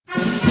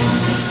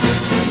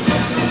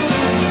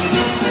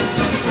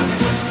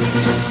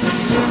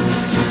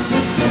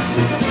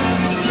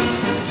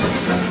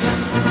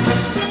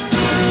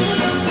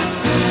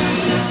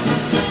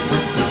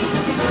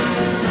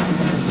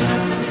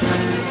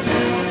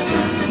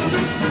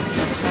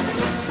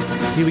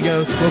Here we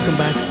go. Welcome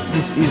back.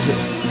 This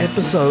is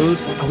episode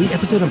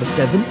number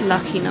 7?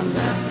 Lucky number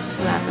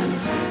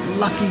 7.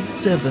 Lucky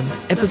 7.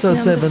 Episode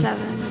Lucky number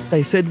 7.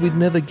 They said we'd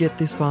never get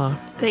this far.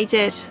 They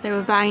did. They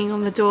were banging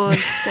on the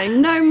doors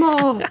going, no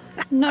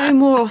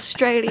more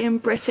Australian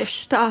British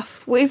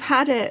stuff. We've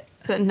had it.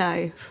 But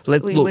no. We're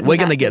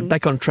going to get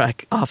back on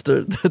track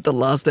after the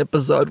last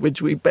episode,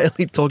 which we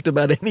barely talked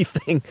about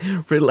anything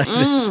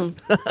related.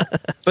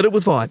 But it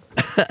was fine.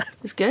 It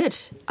was good.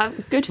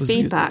 Good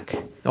feedback.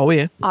 Good. Oh,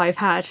 yeah? I've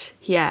had,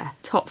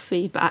 top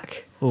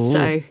feedback. Ooh.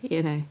 So,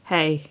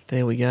 hey.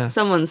 There we go.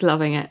 Someone's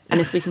loving it.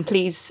 And if we can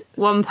please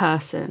one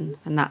person,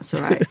 and that's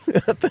all right.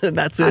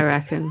 That's it. I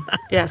reckon.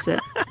 That's it.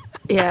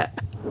 Yeah.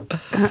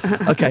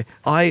 Okay,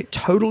 I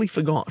totally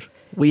forgot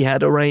we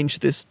had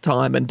arranged this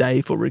time and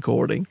day for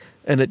recording,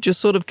 and it just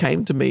sort of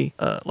came to me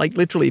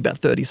literally about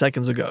 30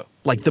 seconds ago,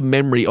 like the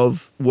memory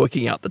of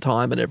working out the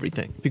time and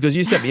everything, because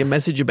you sent me a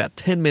message about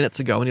 10 minutes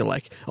ago and you're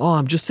like, oh,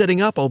 I'm just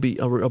setting up, I'll be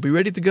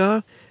ready to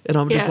go, and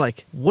I'm just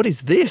like, what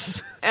is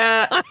this?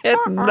 I had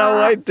no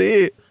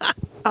idea.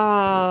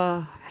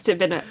 Has it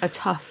been a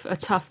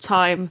tough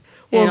time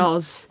in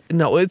Oz?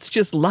 No, it's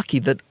just lucky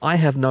that I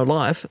have no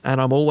life and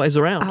I'm always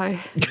around.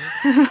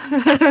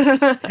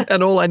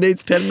 And all I need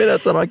is 10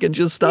 minutes and I can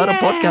just start a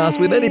podcast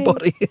with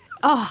anybody.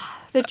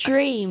 The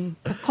dream.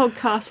 A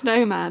podcast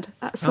nomad.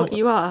 That's what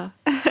you are.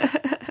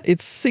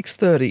 It's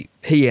 6:30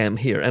 p.m.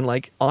 here, and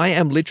I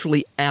am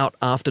literally out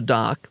after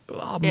dark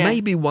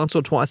maybe once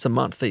or twice a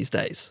month these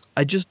days.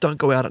 I just don't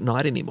go out at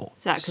night anymore.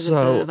 Is that because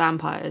of the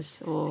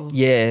vampires? Or?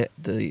 Yeah,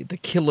 the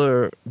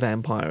killer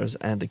vampires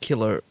and the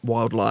killer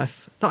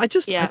wildlife. No, I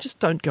just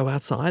don't go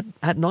outside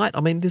at night.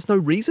 I mean, there's no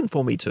reason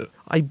for me to.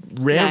 I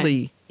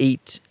rarely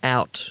eat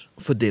out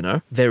for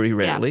dinner, very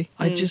rarely.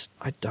 Yeah.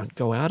 I don't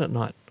go out at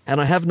night. And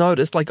I have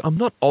noticed, I'm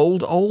not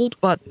old,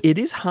 but it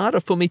is harder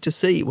for me to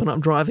see when I'm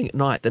driving at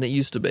night than it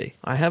used to be.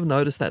 I have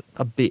noticed that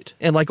a bit.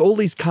 And all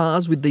these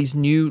cars with these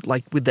new,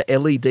 with the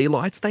LED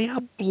lights, they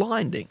are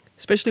blinding.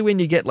 Especially when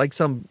you get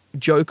some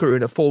joker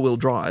in a four-wheel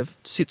drive,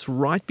 sits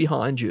right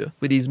behind you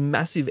with these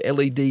massive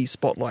LED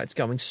spotlights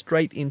going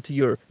straight into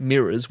your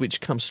mirrors, which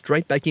come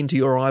straight back into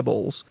your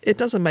eyeballs. It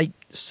doesn't make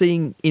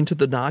seeing into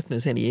the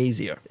darkness any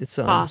easier. It's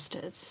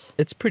bastards.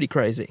 It's pretty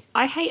crazy.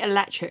 I hate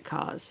electric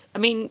cars. I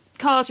mean,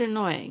 cars are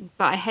annoying,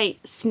 but I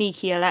hate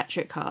sneaky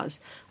electric cars.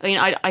 I mean,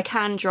 I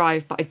can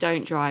drive, but I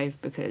don't drive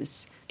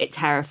because it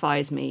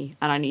terrifies me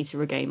and I need to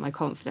regain my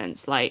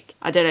confidence. I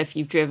don't know if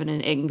you've driven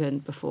in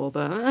England before,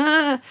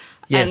 but...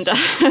 Yes.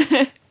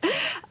 And,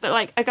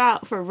 but I go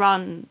out for a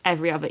run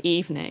every other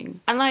evening,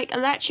 and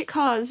electric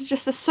cars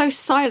just are so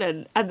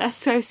silent and they're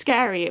so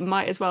scary. It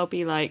might as well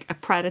be a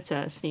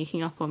predator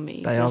sneaking up on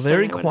me. They are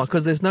very quiet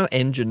because there's no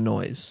engine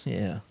noise.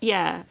 Yeah.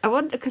 I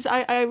wonder, because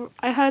I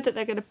heard that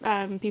they're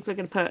gonna people are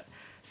gonna put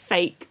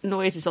fake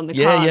noises on the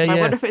cars. Yeah. I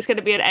wonder if it's going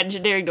to be an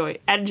engine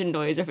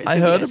noise, or if it's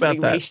going to be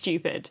something really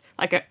stupid,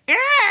 like a.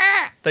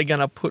 They're going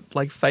to put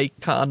fake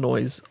car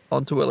noise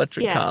onto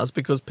electric cars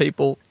because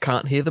people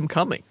can't hear them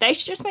coming. They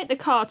should just make the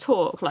car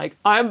talk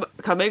I'm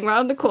coming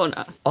round the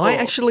corner. I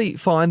actually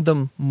find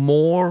them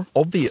more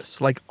obvious.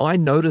 I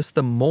notice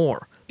them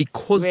more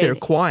because they're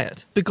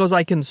quiet. Because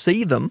I can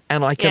see them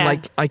and I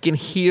can I can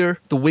hear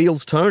the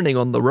wheels turning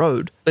on the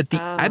road. But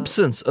the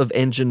absence of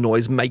engine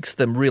noise makes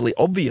them really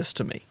obvious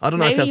to me. I don't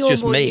know if that's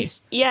just me.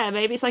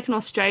 Maybe it's an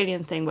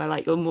Australian thing where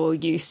you're more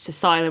used to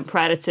silent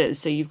predators,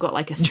 so you've got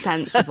a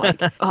sense of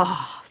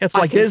it's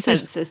I can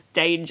sense this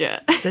danger.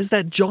 There's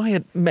that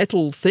giant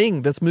metal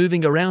thing that's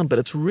moving around, but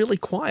it's really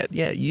quiet.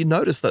 Yeah, you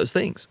notice those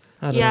things.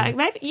 I don't know.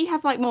 Maybe you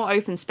have more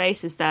open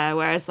spaces there,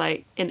 whereas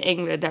in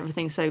England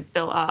everything's so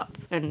built up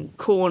and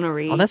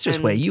cornery. Oh, that's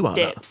just where you are.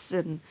 Dips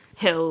and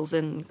hills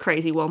and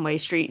crazy one-way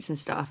streets and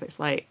stuff. It's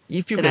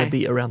if you're going to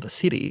be around the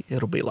city,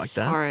 it'll be like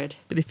that. Horrid.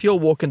 But if you're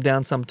walking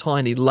down some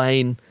tiny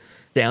lane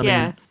down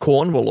in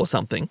Cornwall or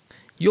something,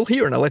 you'll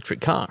hear an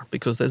electric car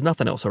because there's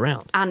nothing else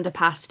around. And a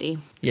pasty.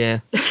 Yeah,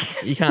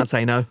 you can't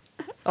say no.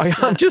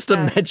 I'm just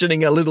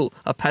imagining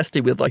a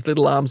pasty with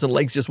little arms and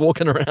legs just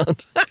walking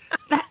around.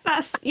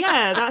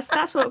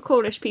 That's what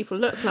Cornish people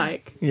look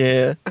like.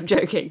 Yeah, I'm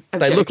joking.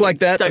 They look like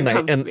that, and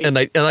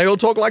they all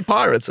talk like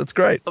pirates. It's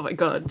great. Oh my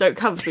god! Don't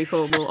come for me,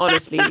 Cornwall.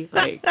 Honestly,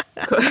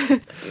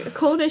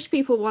 Cornish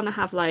people want to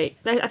have I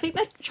think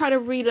they're trying to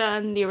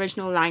relearn the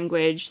original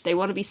language. They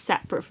want to be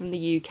separate from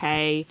the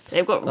UK.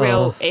 They've got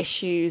real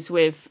issues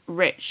with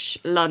rich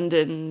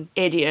London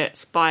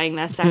idiots buying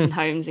their second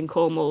homes in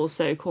Cornwall,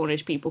 so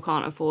Cornish people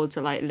can't afford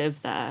to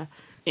live there.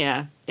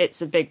 Yeah,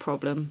 it's a big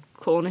problem.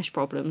 Cornish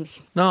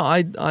problems. No,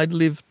 I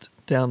lived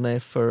down there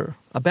for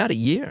about a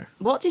year.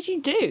 What did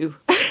you do?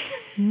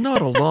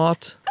 Not a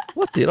lot.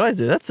 What did I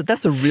do?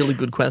 That's a really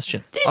good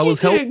question. I was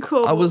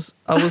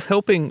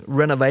helping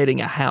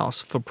renovating a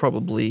house for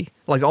probably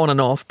on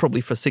and off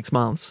probably for 6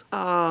 months.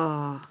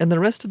 Oh. And the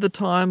rest of the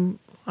time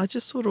I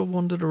just sort of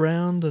wandered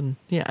around and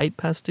ate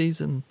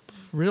pasties and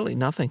really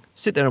nothing.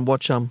 Sit there and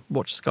watch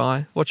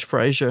Sky, watch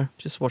Frasier,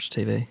 just watch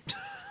TV.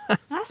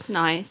 That's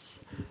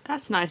nice.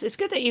 It's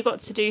good that you got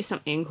to do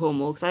something in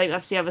Cornwall, because I think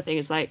that's the other thing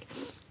is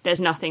there's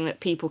nothing that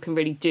people can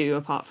really do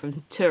apart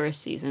from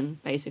tourist season,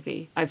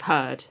 basically. I've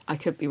heard. I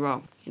could be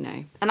wrong, you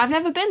know. And I've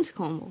never been to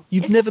Cornwall.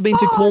 You've never been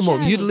to Cornwall.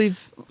 Journey. You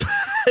live...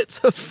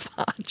 It's a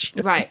far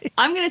journey. Right.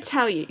 I'm going to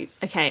tell you.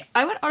 Okay,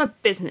 I went on a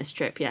business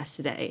trip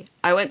yesterday.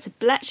 I went to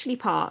Bletchley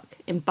Park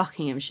in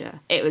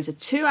Buckinghamshire. It was a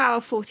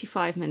 2-hour,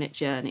 45-minute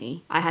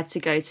journey. I had to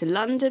go to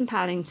London,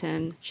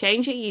 Paddington,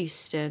 change at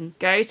Euston,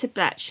 go to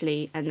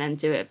Bletchley, and then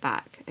do it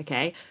back,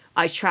 okay?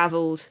 I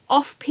travelled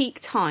off-peak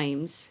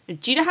times.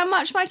 Do you know how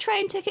much my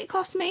train ticket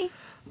cost me?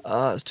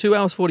 It's 2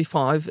 hours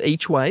 45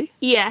 each way.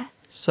 Yeah.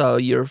 So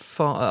you're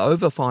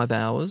over 5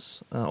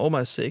 hours,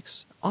 almost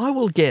 6. I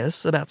will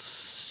guess about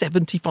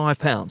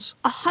 £75.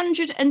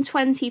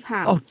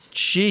 £120. Oh,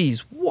 jeez,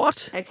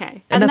 what?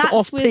 Okay. And that's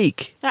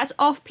off-peak? That's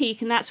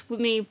off-peak, and that's with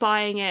me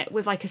buying it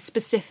with, like, a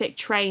specific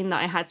train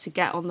that I had to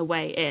get on the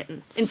way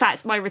in. In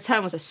fact, my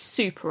return was a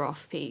super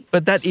off-peak.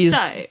 But that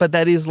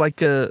is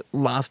like a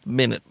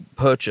last-minute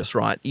purchase,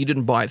 right? You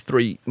didn't buy it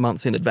 3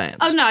 months in advance.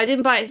 Oh, no, I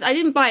didn't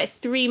buy it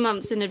 3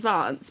 months in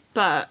advance,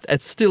 but...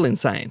 It's still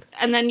insane.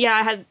 And then,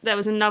 there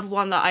was another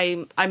one that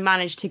I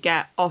managed to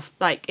get off,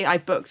 like, I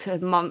booked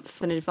a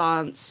month in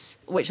advance,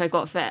 which I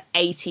got for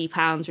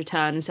 £80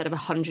 return instead of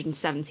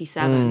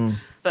 177.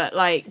 But,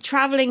 like,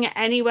 travelling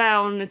anywhere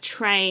on a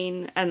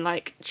train and,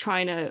 like,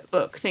 trying to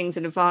book things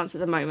in advance at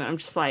the moment, I'm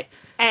just like,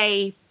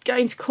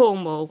 going to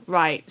Cornwall,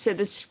 right, so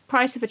the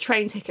price of a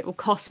train ticket will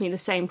cost me the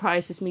same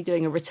price as me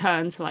doing a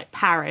return to, like,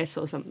 Paris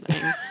or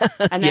something.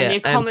 And then the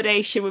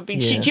accommodation would be...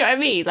 Do you know what I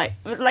mean? Like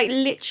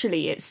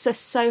literally, it's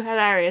just so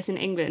hilarious in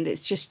England.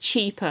 It's just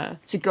cheaper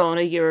to go on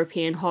a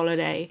European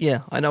holiday.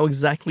 Yeah, I know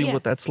exactly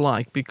what that's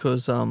like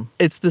because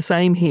it's the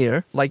same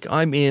here. Like,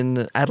 I'm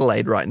in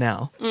Adelaide right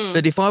now.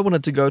 But if I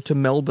wanted to go to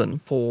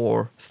Melbourne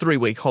for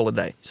 3-week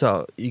holiday,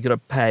 so you got to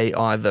pay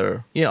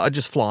either... I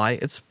just fly.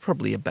 It's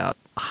probably about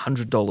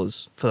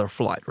 $100 for a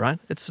flight, right?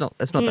 It's not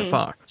that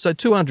far. So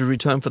 $200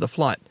 return for the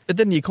flight. But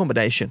then the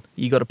accommodation,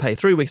 you got to pay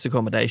 3 weeks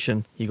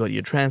accommodation, you got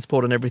your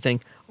transport and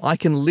everything. I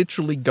can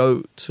literally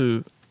go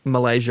to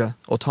Malaysia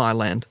or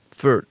Thailand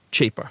for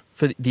cheaper,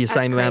 for the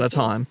same amount of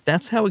time.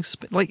 That's how it's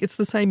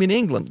the same in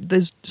England.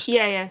 There's just,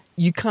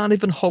 you can't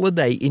even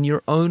holiday in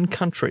your own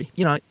country.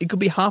 You know, it could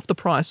be half the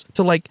price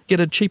to, like, get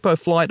a cheapo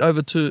flight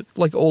over to,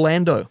 like,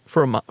 Orlando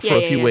for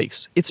a few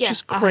weeks. It's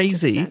just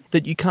crazy 100%.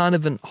 that you can't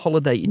even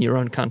holiday in your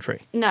own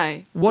country.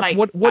 No.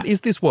 What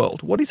is this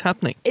world? What is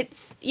happening?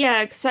 It's,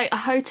 so a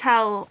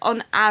hotel,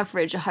 on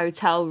average, a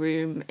hotel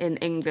room in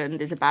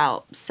England is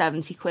about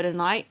 70 quid a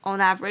night on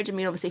average. I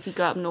mean, obviously, if you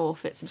go up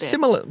north, it's a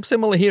bit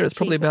similar here. It's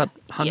probably cheaper. about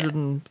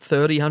 $130,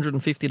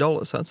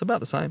 $150, so it's about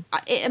the same.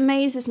 It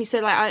amazes me. So,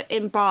 like,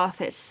 in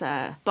Bath,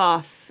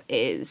 Bath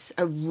is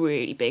a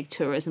really big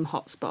tourism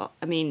hotspot.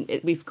 I mean,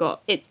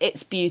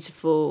 it's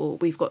beautiful.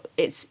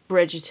 It's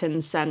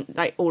Bridgerton,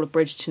 like, all of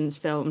Bridgerton's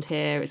filmed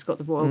here. It's got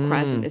the Royal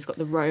Crescent. It's got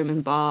the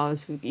Roman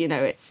bars. You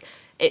know,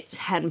 it's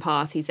hen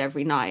parties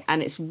every night,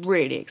 and it's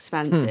really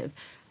expensive.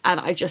 And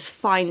I just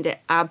find it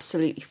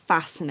absolutely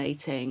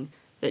fascinating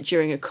that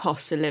during a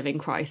cost of living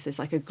crisis,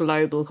 like a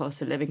global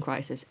cost of living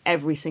crisis,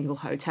 every single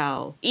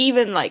hotel,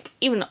 even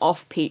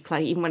off peak,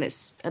 like even when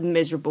it's a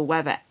miserable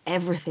weather,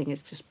 everything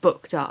is just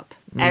booked up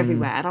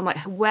everywhere. And I'm like,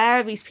 where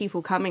are these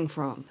people coming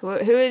from? Who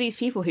are these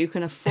people who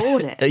can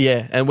afford it?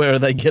 Yeah, and where are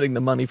they getting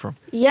the money from?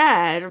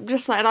 Yeah,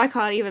 just like, and I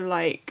can't even,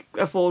 like,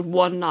 afford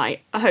one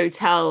night a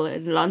hotel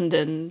in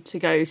London to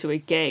go to a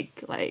gig.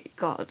 Like,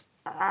 God.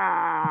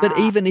 But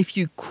even if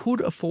you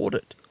could afford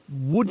it,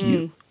 would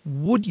you?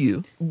 Would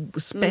you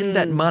spend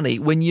that money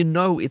when you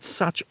know it's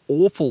such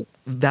awful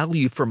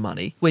value for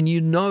money, when you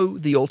know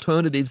the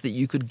alternatives that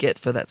you could get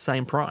for that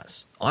same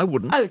price? I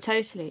wouldn't. Oh,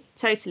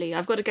 totally.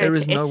 I've got to go to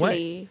Italy. No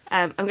way.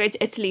 I'm going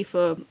to Italy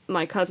for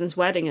my cousin's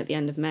wedding at the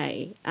end of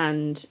May,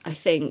 and I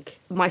think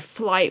my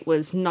flight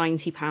was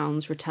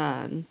 £90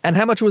 return. And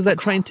how much was that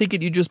train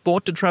ticket you just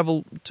bought to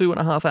travel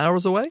 2.5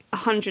 hours away?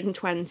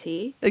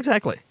 120.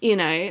 Exactly. You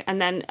know,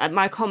 and then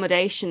my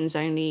accommodation's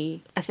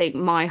only, I think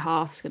my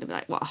half's going to be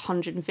like,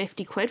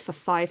 150 quid for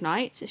 5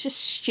 nights? It's just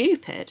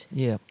stupid.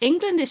 Yeah.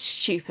 England is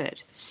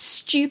stupid.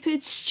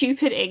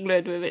 Stupid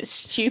England with its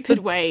stupid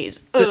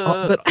ways.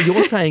 But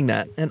you're saying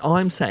that, and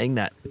I'm saying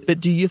that. But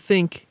do you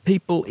think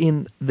people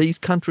in these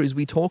countries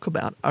we talk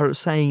about are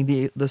saying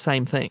the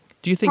same thing?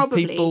 Do you think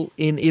Probably. People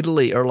in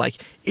Italy are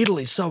like,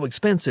 Italy's so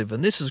expensive,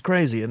 and this is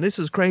crazy, and this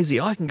is crazy,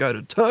 I can go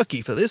to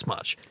Turkey for this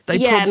much? They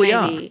probably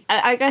maybe.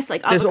 I guess,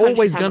 like, there's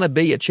always going to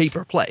be a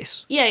cheaper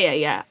place.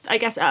 Yeah. I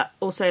guess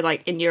also,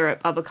 like, in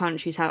Europe, other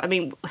countries have... I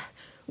mean,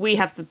 we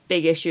have the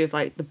big issue of,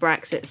 like, the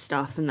Brexit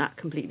stuff and that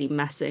completely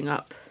messing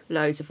up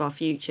loads of our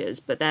futures.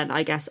 But then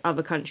I guess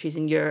other countries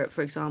in Europe,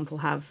 for example,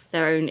 have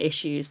their own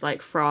issues,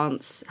 like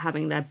France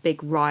having their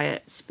big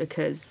riots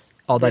because...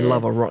 Oh, they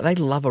love a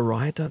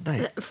riot, don't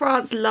they?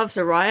 France loves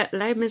a riot.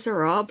 Les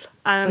Miserables.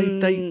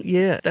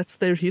 Yeah, that's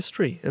their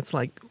history. It's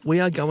like, we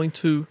are going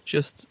to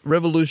just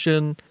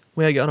revolution,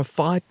 We're going to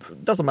fight.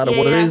 Doesn't matter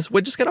what it is.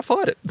 We're just going to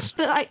fight it.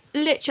 But like,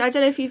 literally, I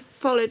don't know if you've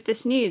followed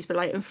this news, but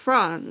like in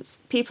France,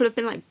 people have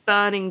been like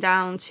burning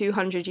down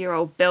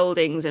 200-year-old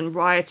buildings and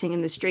rioting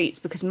in the streets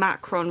because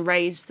Macron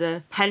raised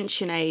the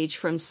pension age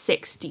from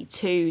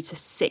 62 to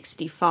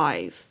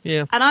 65.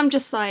 Yeah. And I'm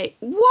just like,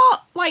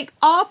 what? Like,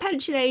 our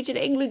pension age in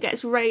England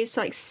gets raised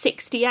to like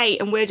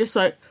 68, and we're just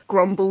like,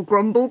 grumble,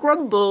 grumble,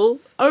 grumble.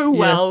 Oh,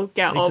 well,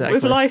 get on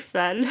with life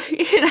then.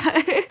 You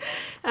know?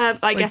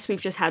 I guess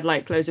we've just had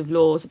like loads of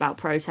laws about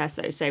protest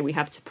that say we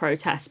have to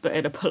protest, but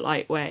in a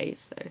polite way.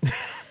 So,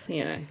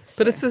 you know.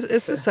 But it's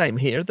the same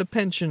here. The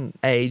pension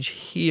age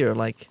here,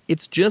 like,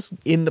 it's just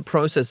in the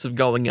process of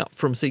going up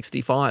from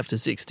 65 to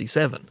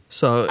 67.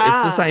 So it's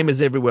the same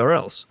as everywhere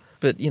else.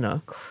 But, you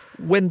know,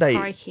 when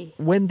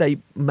they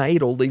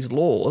made all these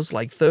laws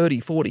like 30,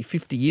 40,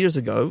 50 years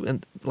ago,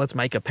 and let's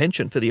make a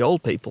pension for the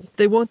old people,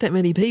 there weren't that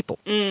many people.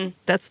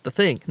 That's the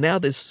thing. Now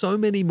there's so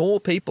many more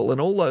people, and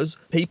all those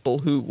people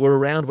who were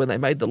around when they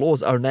made the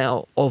laws are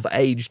now of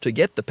age to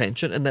get the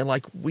pension, and they're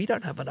like, we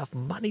don't have enough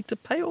money to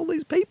pay all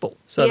these people.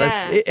 So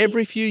that's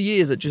every few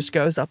years it just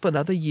goes up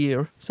another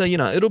year. So, you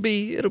know, it'll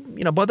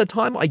by the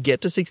time I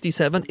get to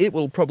 67, it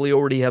will probably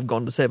already have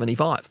gone to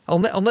 75.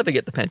 I'll never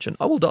get the pension.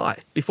 I will die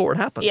before it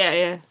happens.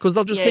 Yeah. Because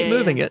they'll just keep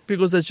moving it,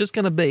 because there's just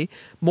going to be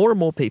more and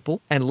more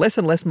people and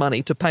less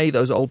money to pay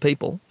those old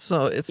people.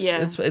 So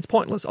it's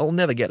pointless. I'll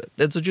never get it.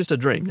 It's just a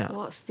dream now.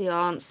 What's the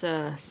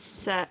answer?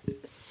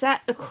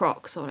 Set the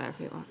Crocs on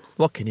everyone.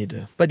 What can you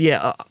do? But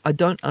yeah, I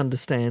don't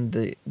understand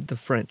the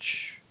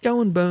French.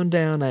 Go and burn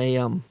down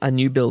a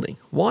new building.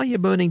 Why are you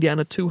burning down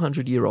a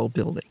 200-year-old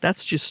building?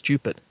 That's just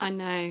stupid. I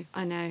know.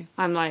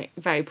 I'm like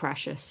very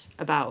precious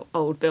about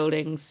old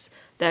buildings.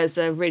 There's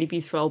a really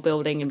beautiful old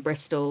building in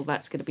Bristol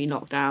that's going to be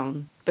knocked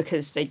down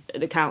because the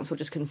council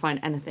just couldn't find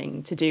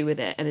anything to do with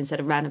it, and instead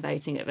of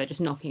renovating it, they're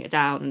just knocking it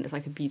down, and it's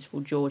like a beautiful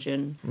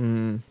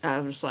Georgian. I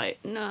was like,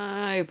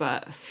 no,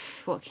 but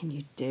what can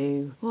you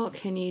do? But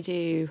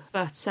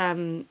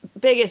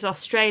biggest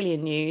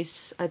Australian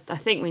news, I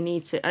think we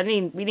need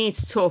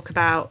to talk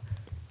about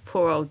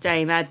poor old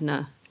Dame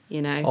Edna.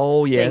 You know.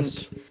 Oh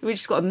yes. We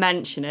just got to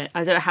mention it.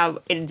 I don't know how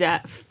in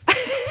depth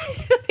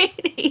we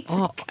need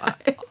to go.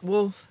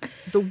 Well,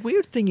 the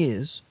weird thing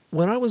is,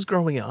 when I was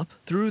growing up,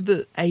 through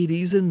the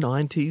 80s and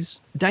 90s,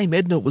 Dame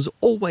Edna was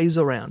always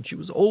around. She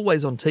was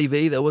always on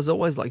TV. There was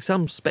always like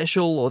some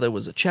special, or there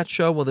was a chat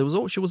show,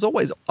 or she was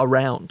always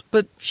around.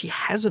 But she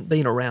hasn't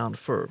been around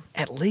for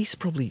at least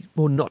probably,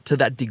 well, not to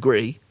that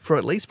degree, for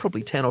at least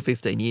probably 10 or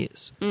 15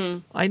 years.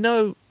 I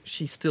know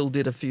she still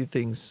did a few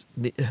things.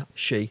 The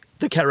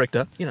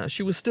character, you know,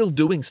 she was still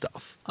doing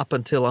stuff up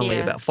until only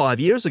about 5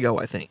 years ago,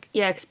 I think.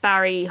 Yeah, because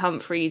Barry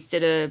Humphries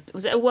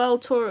was it a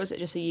world tour or was it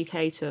just a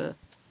UK tour?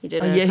 He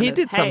did. He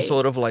did some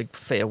sort of like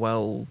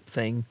farewell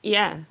thing.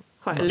 Yeah,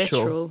 quite a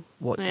literal. Sure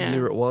what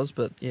year it was,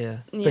 but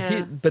yeah.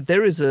 But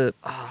there is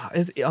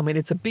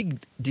it's a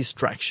big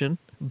distraction.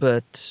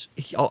 But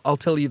I'll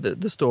tell you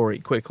the story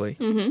quickly.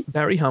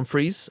 Barry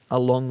Humphries,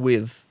 along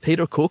with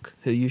Peter Cook,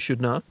 who you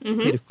should know,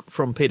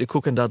 from Peter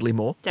Cook and Dudley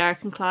Moore.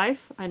 Derek and Clive,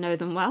 I know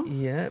them well.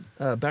 Yeah,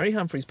 Barry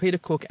Humphries, Peter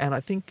Cook, and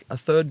I think a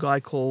third guy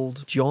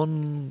called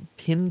John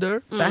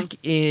Pinder. Back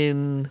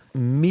in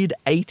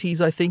mid-80s,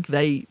 I think,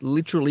 they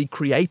literally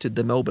created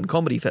the Melbourne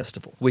Comedy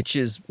Festival, which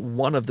is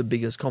one of the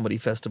biggest comedy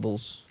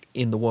festivals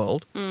in the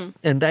world.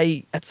 And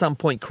they at some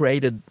point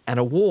created an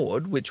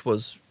award which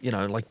was, you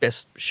know, like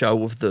best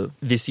show of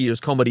this year's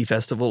comedy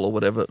festival or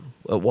whatever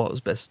it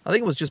was. I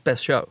think it was just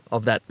best show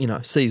of that, you know,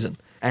 season.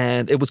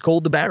 And it was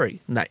called the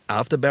Barry,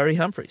 after Barry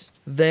Humphries.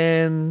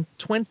 Then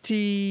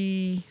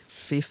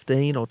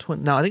 2015 or I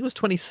think it was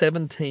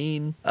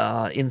 2017,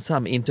 in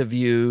some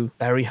interview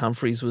Barry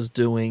Humphries was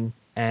doing,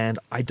 and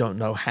I don't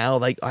know how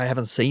I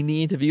haven't seen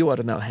the interview. I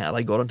don't know how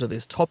they got onto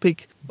this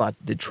topic, but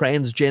the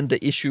transgender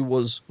issue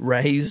was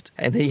raised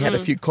and he had a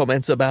few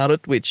comments about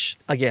it, which,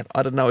 again,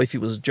 I don't know if he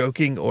was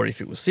joking or if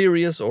it was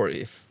serious, or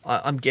if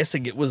I'm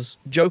guessing it was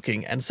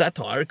joking and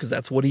satire because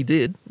that's what he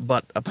did.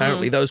 But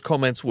apparently those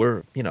comments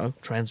were, you know,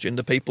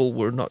 transgender people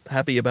were not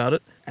happy about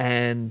it.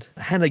 And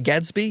Hannah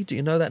Gadsby, do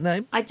you know that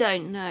name? I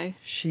don't know.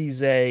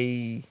 She's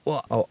I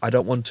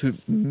don't want to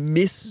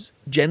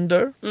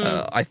misgender.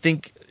 I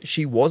think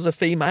she was a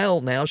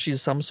female. Now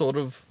she's some sort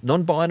of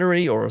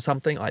non-binary or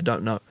something. I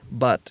don't know.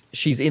 But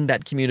she's in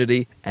that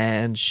community,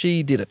 and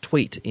she did a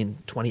tweet in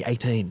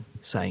 2018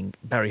 saying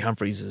Barry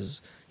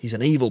Humphries he's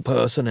an evil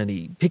person and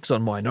he picks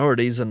on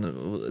minorities,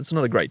 and it's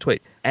not a great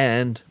tweet.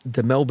 And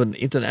the Melbourne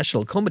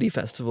International Comedy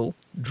Festival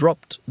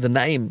dropped the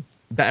name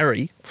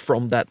Barry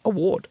from that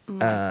award.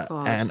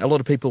 And a lot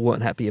of people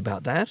weren't happy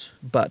about that,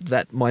 but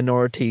that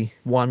minority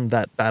won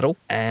that battle,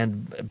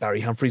 and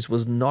Barry Humphries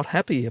was not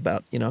happy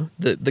about, you know,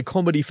 the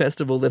comedy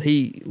festival that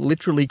he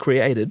literally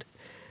created.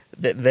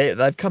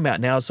 They've come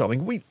out now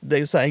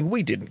they're saying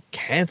we didn't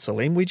cancel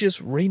him, we just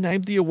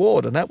renamed the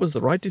award, and that was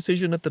the right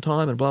decision at the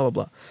time, and blah, blah,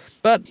 blah.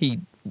 But he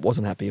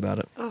wasn't happy about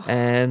it.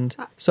 And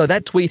so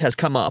that tweet has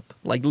come up,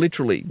 like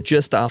literally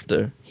just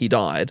after he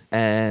died,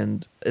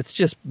 and it's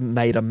just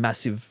made a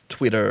massive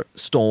Twitter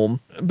storm.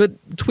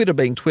 But Twitter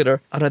being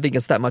Twitter, I don't think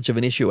it's that much of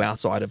an issue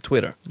outside of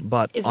Twitter.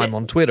 But I'm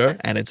on Twitter,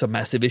 and it's a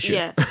massive issue.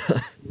 Yeah.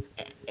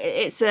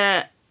 It's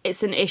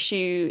an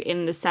issue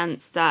in the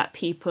sense that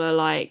people are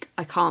like,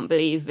 I can't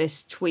believe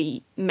this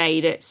tweet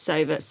made it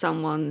so that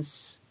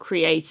someone's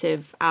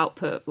creative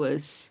output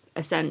was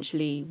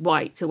essentially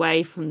wiped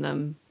away from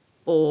them.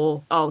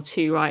 Or,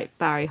 too right,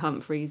 Barry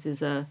Humphries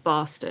is a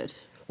bastard.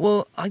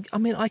 Well, I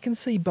mean, I can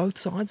see both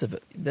sides of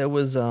it. There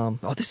was,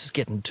 this is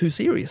getting too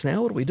serious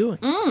now. What are we doing?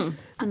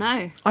 I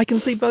know. I can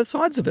see both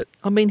sides of it.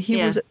 I mean, he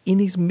was in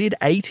his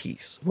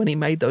mid-80s when he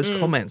made those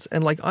comments.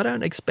 And, I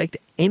don't expect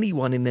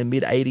anyone in their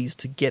mid-80s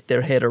to get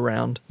their head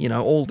around,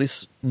 all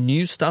this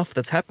new stuff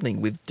that's happening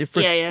with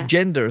different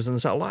genders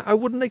and so. I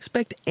wouldn't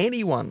expect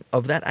anyone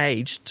of that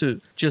age to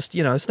just,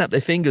 snap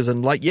their fingers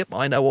and yep,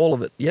 I know all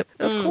of it. Yep.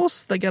 Of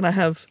course they're going to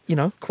have,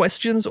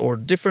 questions or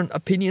different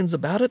opinions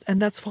about it,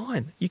 and that's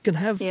fine. You can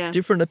have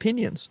different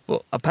opinions.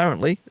 Well,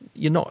 apparently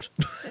you're not.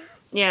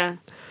 Yeah.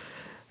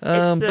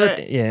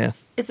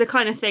 It's the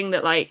kind of thing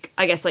that,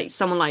 I guess,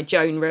 someone like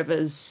Joan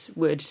Rivers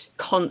would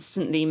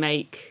constantly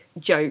make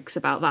jokes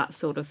about that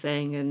sort of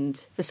thing,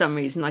 and for some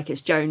reason,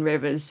 it's Joan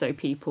Rivers, so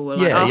people were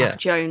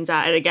Joan's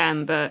at it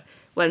again. But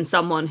when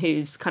someone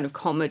whose kind of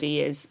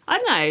comedy is, I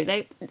don't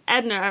know,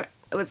 Edna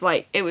was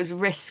it was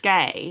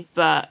risque,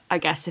 but I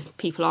guess if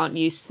people aren't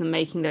used to them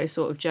making those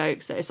sort of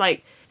jokes, it's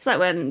like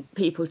when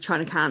people are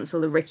trying to cancel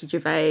the Ricky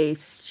Gervais,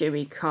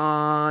 Jimmy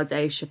Carr,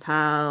 Dave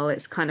Chappelle.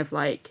 It's kind of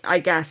I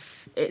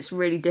guess it's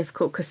really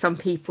difficult because some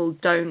people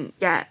don't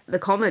get the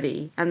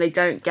comedy and they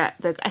don't get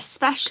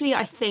especially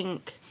I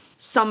think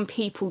some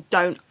people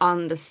don't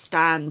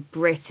understand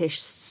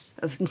British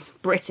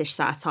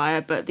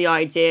satire, but the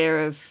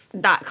idea of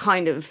that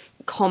kind of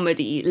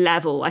comedy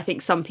level, I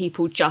think some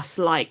people just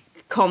like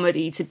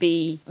comedy to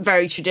be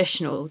very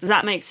traditional. Does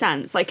that make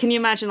sense? Can you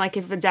imagine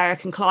if the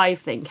Derek and Clive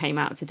thing came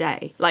out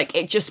today?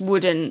 It just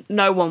wouldn't,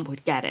 no one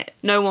would get it.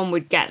 No one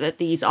would get that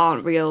these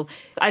aren't real.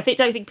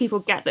 Don't think people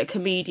get that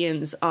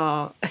comedians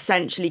are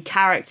essentially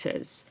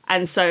characters.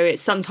 And so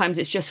sometimes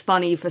it's just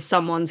funny for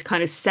someone to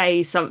kind of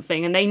say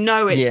something and they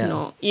know it's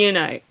not,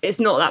 it's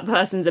not that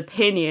person's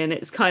opinion.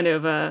 It's kind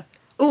of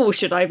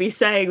should I be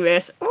saying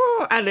this?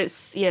 Oh, and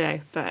it's,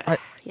 but...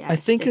 I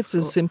think it's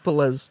as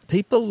simple as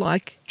people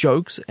like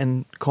jokes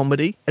and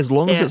comedy as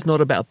long as it's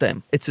not about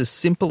them. It's as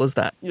simple as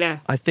that. Yeah.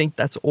 I think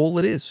that's all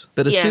it is.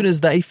 But as soon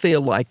as they feel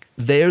like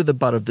they're the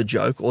butt of the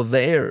joke or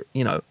they're,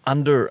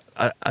 under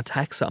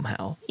attack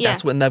somehow,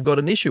 that's when they've got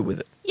an issue with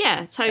it.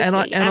 Yeah,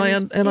 totally.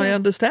 And I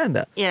understand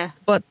that. Yeah.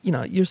 But,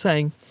 you're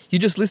saying... You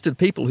just listed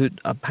people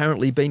who'd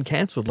apparently been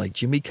cancelled, like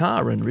Jimmy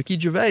Carr and Ricky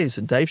Gervais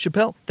and Dave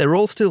Chappelle. They're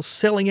all still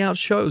selling out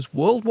shows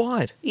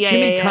worldwide.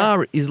 Jimmy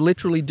Carr is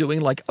literally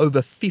doing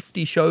over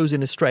 50 shows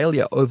in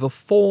Australia over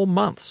 4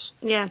 months.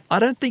 Yeah. I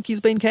don't think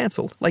he's been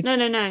cancelled.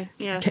 No.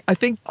 Yeah. I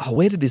think,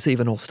 where did this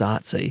even all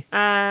start, see?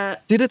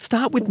 Did it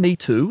start with Me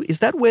Too? Is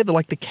that where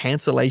the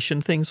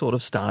cancellation thing sort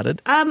of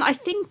started? I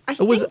think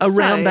it was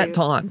around that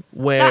time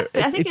where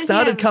it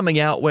started coming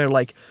out where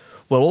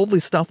well, all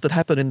this stuff that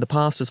happened in the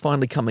past is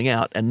finally coming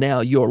out and now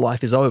your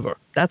life is over.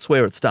 That's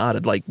where it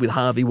started, with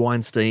Harvey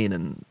Weinstein,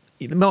 and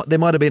there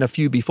might have been a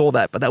few before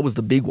that, but that was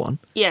the big one.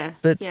 Yeah.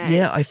 But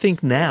I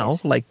think now,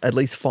 at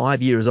least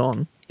 5 years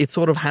on, it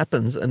sort of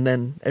happens and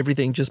then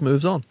everything just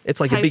moves on. It's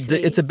Totally.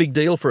 it's a big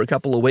deal for a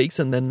couple of weeks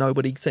and then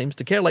nobody seems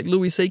to care. Like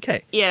Louis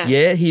C.K. Yeah.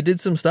 Yeah, he did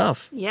some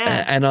stuff.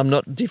 Yeah. And I'm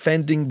not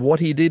defending what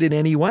he did in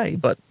any way,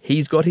 but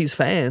he's got his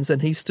fans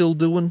and he's still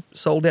doing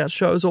sold out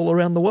shows all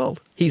around the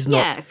world. He's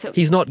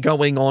not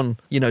going on,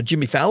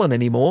 Jimmy Fallon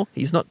anymore.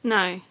 He's not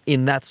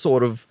in that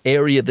sort of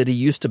area that he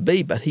used to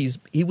be, but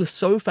he was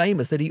so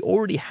famous that he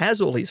already has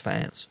all his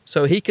fans.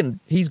 So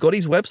he's got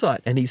his website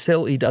and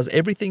he does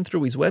everything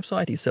through his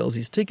website. He sells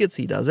his tickets,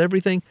 he does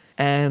everything.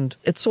 And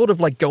it's sort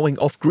of like going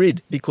off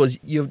grid because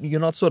you're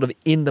not sort of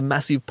in the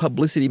massive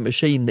publicity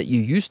machine that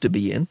you used to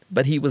be in.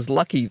 But he was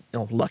lucky,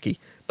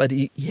 but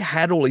he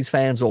had all his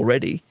fans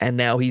already, and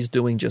now he's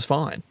doing just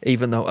fine,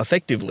 even though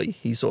effectively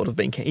he's sort of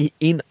been,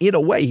 in a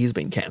way, he's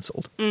been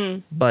cancelled.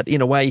 But in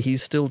a way,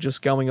 he's still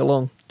just going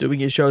along, doing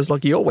his shows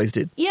like he always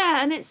did.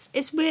 Yeah, and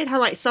it's weird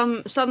how,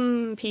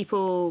 some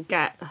people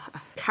get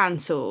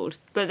cancelled,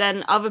 but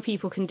then other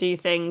people can do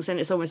things, and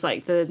it's almost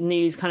like the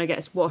news kind of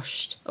gets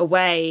washed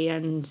away,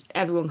 and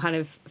everyone kind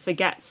of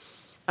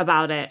forgets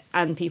about it,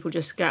 and people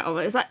just get on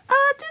it. It's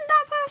didn't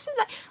that person...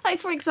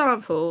 for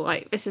example,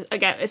 this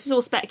is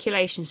all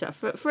speculation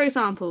stuff. For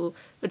example,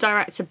 the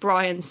director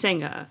Bryan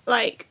Singer,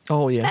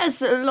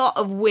 there's a lot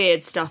of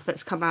weird stuff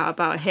that's come out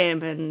about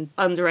him and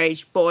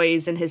underage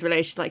boys and his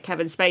relation to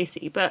Kevin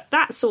Spacey, but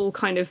that's all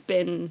kind of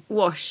been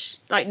washed.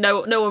 No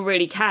one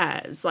really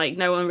cares.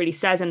 No one really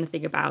says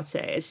anything about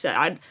it.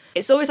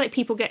 It's always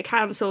people get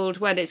cancelled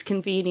when it's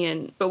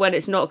convenient, but when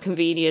it's not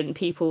convenient,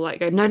 people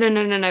go,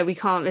 no, we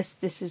can't.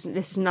 This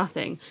is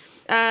nothing.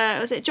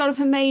 Was it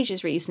Jonathan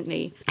Majors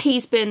recently?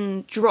 He's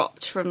been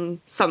dropped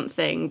from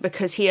something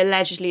because he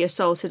allegedly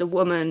assaulted a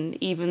woman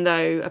even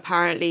though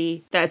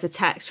apparently there's a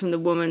text from the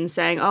woman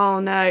saying, oh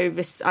no,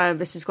 this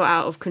has got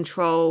out of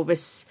control,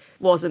 this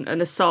wasn't an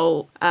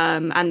assault,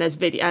 and there's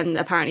video, and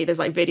apparently there's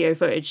like video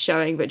footage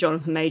showing that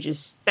Jonathan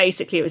Majors,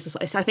 basically it was just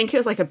like, I think it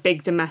was like a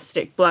big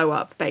domestic blow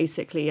up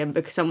basically, and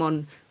because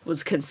someone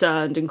was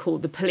concerned and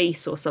called the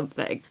police or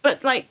something.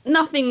 But like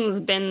nothing's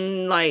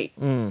been like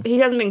he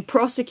hasn't been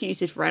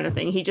prosecuted for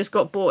anything. He just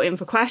got brought in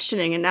for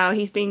questioning, and now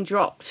he's being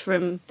dropped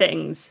from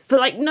things for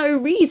like no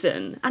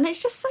reason. And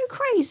it's just so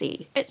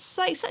crazy. It's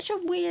like such a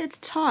weird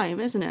time,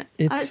 isn't it?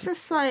 It's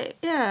just like,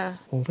 yeah.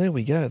 Well, there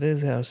we go.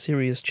 There's our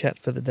serious chat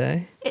for the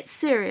day. It's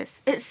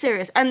serious. It's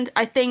serious. And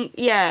I think,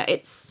 yeah,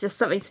 it's just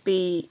something to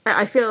be...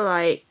 I feel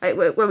like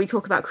when we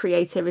talk about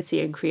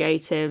creativity and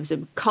creatives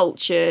and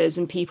cultures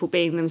and people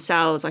being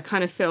themselves, I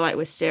kind of feel like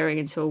we're steering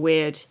into a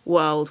weird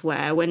world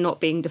where we're not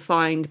being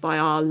defined by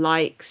our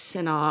likes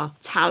and our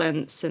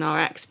talents and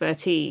our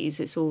expertise.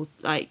 It's all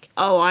like,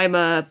 oh, I'm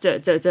a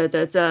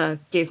da-da-da-da-da,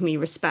 give me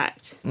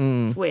respect.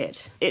 It's weird.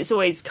 It's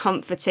always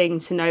comforting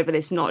to know that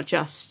it's not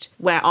just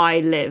where I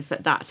live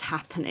that that's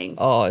happening.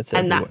 Oh, it's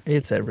everywhere.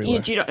 It's everywhere.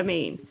 Do you know what I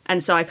mean?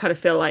 And so I kind of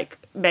feel like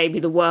maybe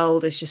the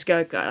world is just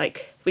go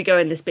like we go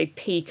in this big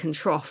peak and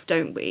trough,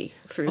 don't we,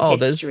 through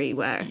history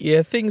where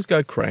things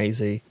go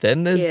crazy.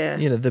 Then there's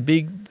the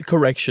big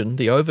correction,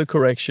 the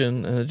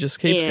overcorrection, and it just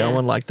keeps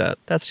going like that.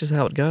 That's just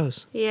how it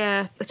goes.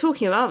 Yeah.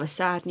 Talking of other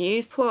sad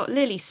news, poor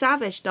Lily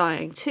Savage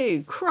dying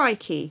too.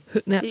 Crikey.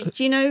 Now,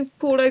 do you know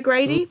Paul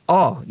O'Grady?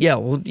 Oh yeah,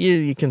 well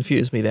you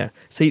confused me there.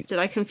 See, did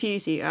I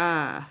confuse you?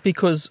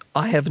 Because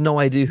I have no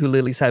idea who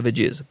Lily Savage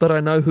is, but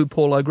I know who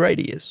Paul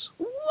O'Grady is.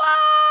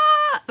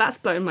 That's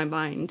blown my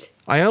mind.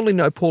 I only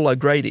know Paul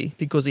O'Grady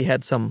because he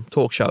had some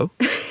talk show,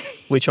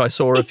 which I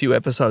saw a few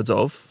episodes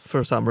of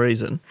for some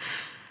reason.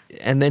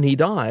 And then he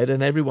died,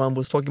 and everyone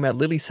was talking about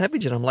Lily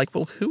Savage, and I'm like,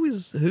 well,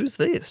 who's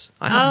this?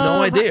 I have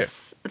no idea.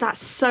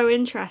 That's so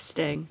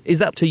interesting. Is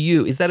that to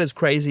you? Is that as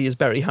crazy as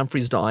Barry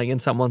Humphries dying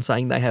and someone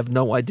saying they have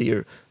no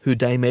idea who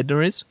Dame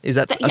Edna is? Is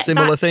that a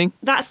similar thing?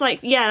 That's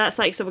like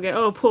someone going,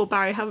 oh, poor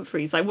Barry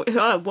Humphries. Like,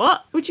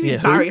 what? What do you mean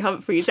who? Barry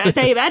Humphries?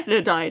 Dame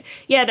Edna died.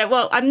 Yeah, no,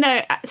 well,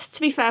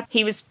 to be fair,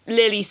 he was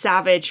Lily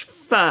Savage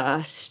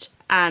first,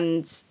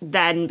 and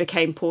then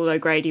became Paul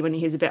O'Grady when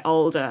he was a bit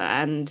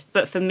older.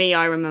 But for me,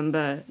 I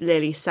remember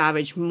Lily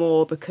Savage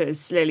more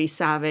because Lily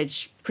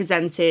Savage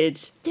presented...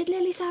 Did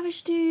Lily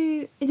Savage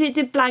do... It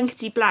did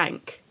Blankety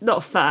Blank.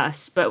 Not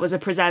first, but was a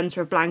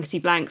presenter of Blankety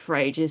Blank for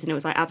ages, and it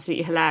was like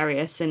absolutely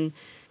hilarious, and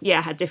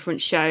had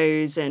different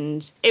shows,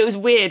 and it was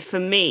weird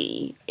for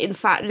me. In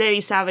fact, Lily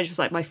Savage was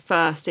like my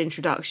first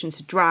introduction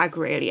to drag,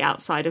 really,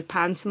 outside of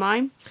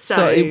pantomime.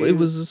 So it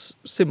was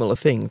a similar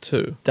thing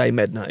to Dame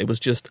Edna. It was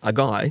just a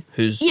guy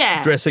who's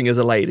dressing as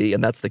a lady,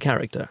 and that's the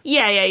character.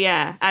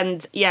 Yeah.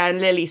 And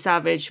Lily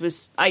Savage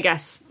was, I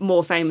guess,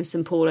 more famous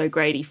than Paul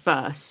O'Grady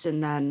first,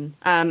 and then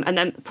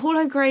Paul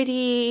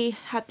O'Grady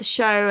had the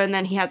show, and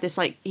then he had this,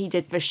 like, he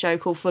did this show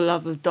called For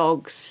Love of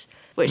Dogs,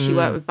 which he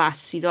worked with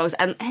Battersea Dogs.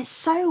 And it's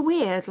so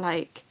weird,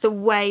 like, the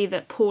way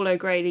that Paul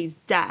O'Grady's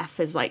death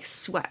has, like,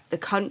 swept the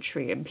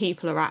country, and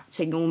people are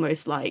acting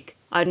almost like,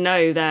 I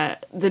know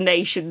that the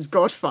nation's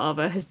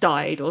godfather has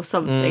died or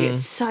something.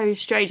 It's so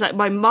strange. Like,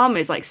 my mum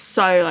is, like,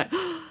 so, like...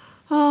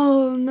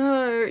 oh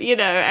no,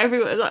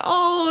 everyone's like,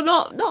 oh,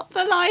 not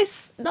the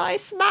nice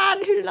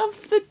man who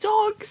loved the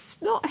dogs,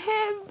 not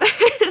him.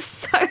 It's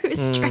so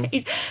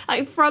strange.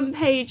 Like, front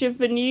page of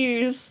the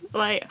news,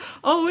 like,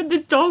 oh, and the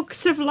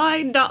dogs have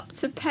lined up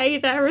to pay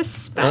their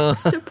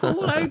respects to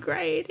Paul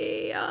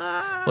O'Grady.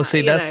 Well,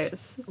 see,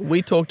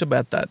 we talked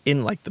about that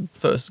in like the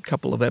first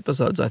couple of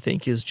episodes, I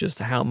think, is just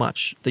how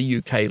much the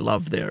UK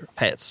love their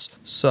pets.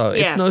 So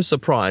it's no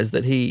surprise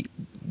that he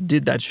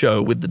did that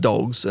show with the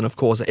dogs, and of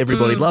course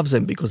everybody loves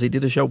him because he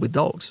did a show with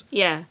dogs.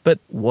 Yeah. But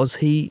was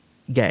he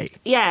gay?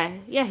 Yeah,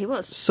 he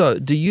was. So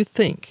do you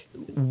think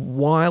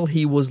while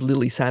he was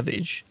Lily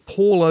Savage,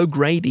 Paul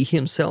O'Grady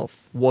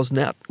himself was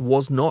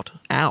not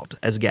out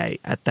as gay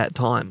at that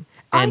time?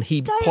 And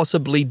he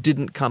possibly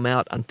didn't come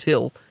out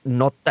until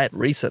not that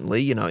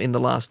recently, in the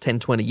last 10,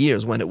 20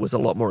 years when it was a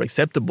lot more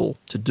acceptable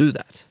to do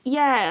that.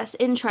 Yeah, that's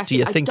interesting.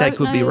 Do you think that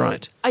could be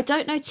right? I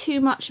don't know too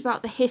much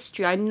about the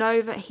history. I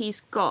know that he's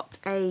got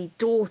a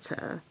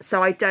daughter,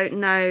 so I don't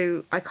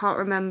know. I can't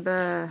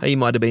remember. He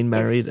might have been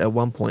married at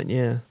one point,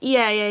 yeah.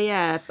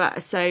 Yeah.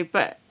 But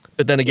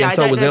then again,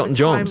 so was Elton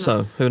John,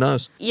 so who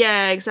knows?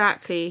 Yeah,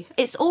 exactly.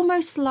 It's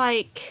almost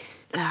like,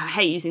 I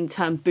hate using the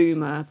term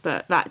boomer,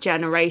 but that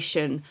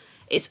generation...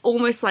 It's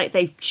almost like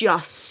they've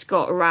just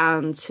got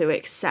around to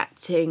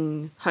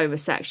accepting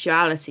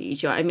homosexuality,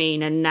 do you know what I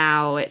mean? And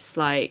now it's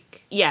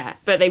like,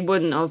 but they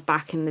wouldn't have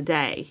back in the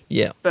day.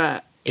 Yeah.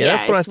 But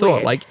that's what I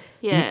thought. Weird. Like,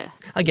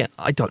 Again,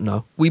 I don't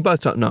know. We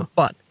both don't know.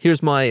 But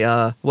here's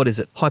my,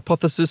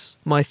 hypothesis,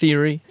 my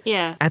theory.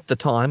 Yeah. At the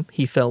time,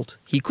 he felt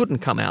he couldn't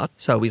come out.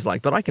 So he's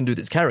like, but I can do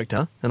this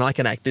character and I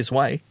can act this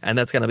way. And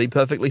that's going to be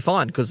perfectly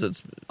fine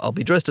because I'll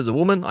be dressed as a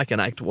woman. I can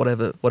act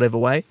whatever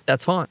way.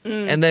 That's fine.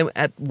 And then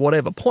at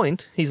whatever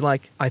point, he's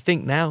like, I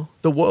think now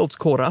the world's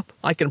caught up.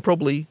 I can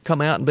probably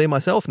come out and be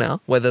myself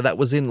now, whether that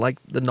was in like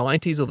the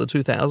 90s or the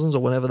 2000s or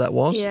whenever that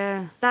was.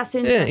 Yeah, that's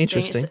interesting. Yeah,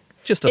 interesting.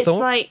 Just a thought. It's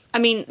like, I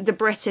mean, the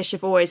British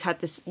have always had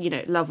this,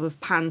 love of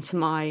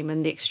pantomime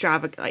and the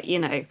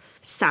extravagant,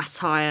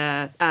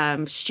 satire,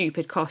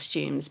 stupid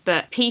costumes.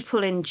 But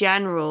people in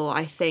general,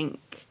 I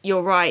think,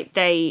 you're right,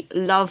 they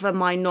love a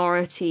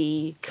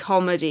minority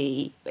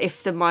comedy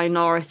if the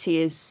minority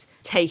is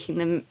taking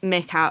the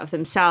mick out of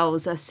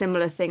themselves. A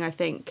similar thing, I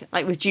think,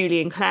 like with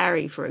Julian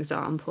Clary, for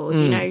example.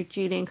 Do you know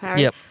Julian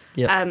Clary? Yep.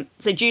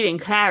 So Julian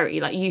Clary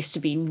used to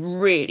be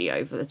really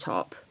over the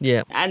top,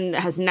 and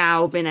has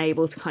now been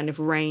able to kind of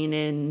rein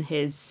in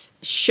his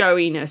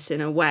showiness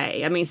in a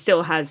way. I mean,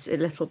 still has a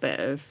little bit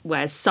of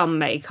wears some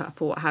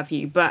makeup or what have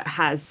you, but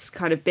has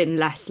kind of been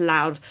less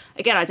loud.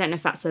 Again, I don't know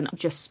if that's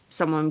just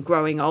someone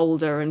growing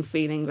older and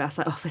feeling less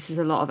like, oh, this is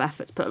a lot of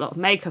effort to put a lot of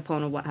makeup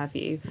on or what have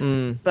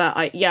you. But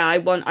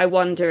I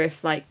wonder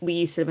if like we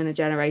used to live in a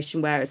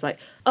generation where it's like,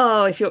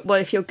 oh, if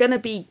you're gonna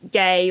be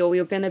gay or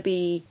you're gonna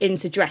be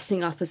into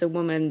dressing up as a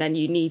woman, then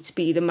you need to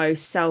be the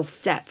most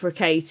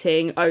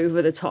self-deprecating,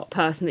 over-the-top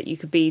person that you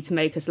could be to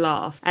make us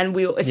laugh. And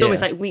it's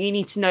almost like we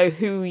need to know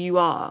who you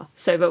are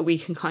so that we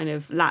can kind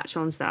of latch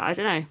onto that. I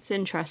don't know. It's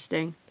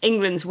interesting.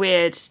 England's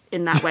weird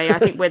in that way. I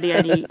think we're the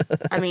only...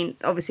 I mean,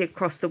 obviously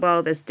across the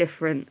world there's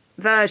different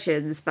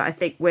versions, but I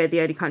think we're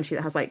the only country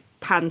that has like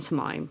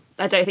pantomime.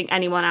 I don't think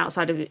anyone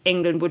outside of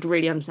England would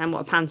really understand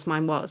what a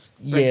pantomime was.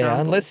 Yeah,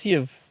 unless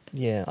you've...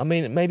 Yeah, I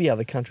mean, maybe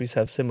other countries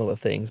have similar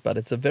things, but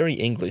it's a very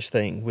English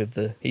thing with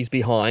the he's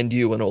behind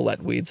you and all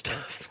that weird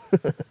stuff.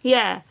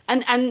 Yeah,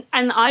 and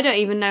I don't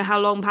even know how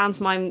long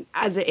pantomime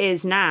as it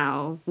is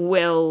now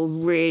will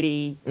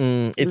really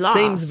It last.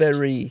 seems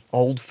very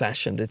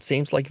old-fashioned. It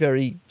seems like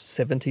very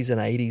 70s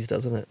and 80s,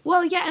 doesn't it?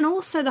 Well, yeah, and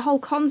also the whole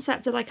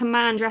concept of like a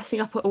man dressing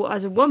up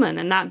as a woman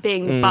and that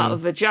being the butt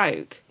of a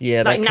joke.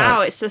 Yeah, like now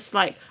it's just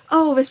like,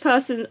 oh, this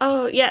person,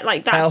 oh yeah,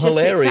 like that's how just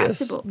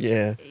hilarious. acceptable.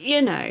 Yeah,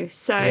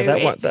 so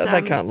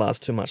that can't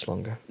last too much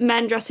longer.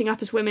 Men dressing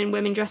up as women,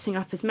 women dressing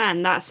up as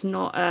men. That's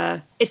not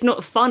it's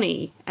not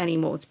funny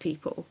anymore to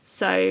people.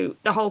 So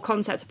the whole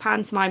concept of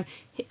pantomime,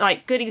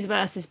 like goodies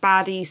versus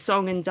baddies,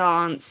 song and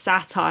dance,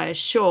 satire,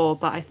 sure,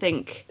 but I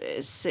think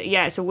it's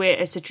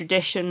a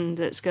tradition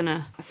that's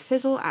gonna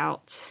fizzle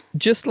out.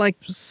 Just like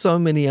so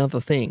many other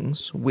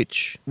things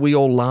which we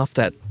all laughed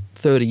at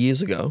 30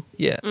 years ago,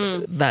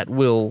 that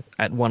will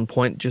at one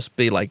point just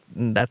be like,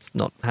 that's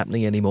not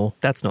happening anymore.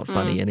 That's not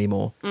funny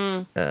anymore.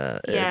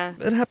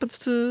 It happens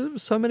to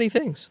so many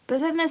things. But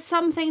then there's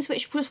some things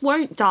which just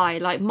won't die,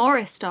 like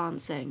Morris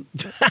dancing.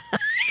 Do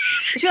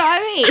you know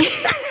what I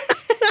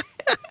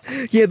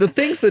mean? Yeah, the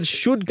things that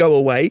should go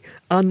away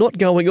are not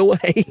going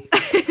away.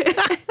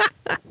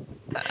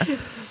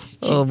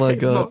 Oh my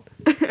God.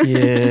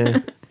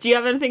 Yeah. Do you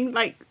have anything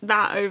like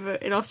that over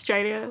in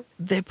Australia?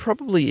 There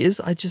probably is.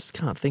 I just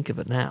can't think of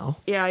it now.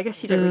 Yeah, I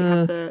guess you don't really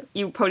have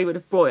you probably would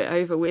have brought it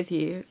over with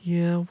you.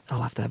 Yeah,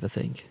 I'll have to have a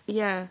think.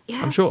 Yeah.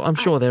 Yes, I'm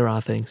sure there are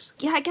things.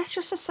 Yeah, I guess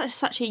just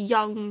such a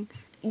young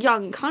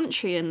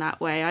country in that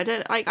way.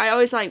 I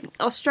always like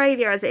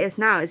Australia as it is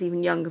now is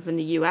even younger than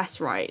the US,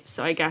 right?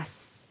 So I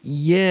guess...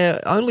 Yeah,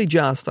 only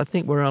just. I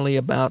think we're only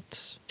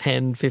about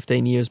 10,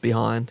 15 years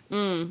behind.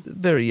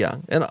 Very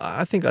young. And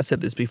I think I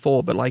said this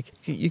before, but like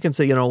you can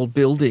see an old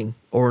building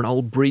or an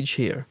old bridge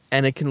here,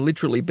 and it can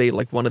literally be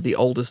like one of the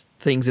oldest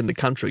things in the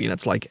country, and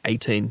it's like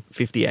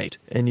 1858.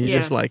 And you're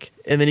just like,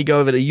 and then you go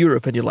over to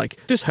Europe and you're like,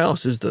 this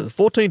house is the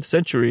 14th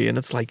century, and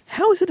it's like,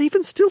 how is it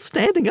even still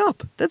standing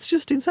up? That's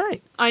just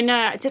insane. I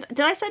know. Did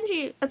I send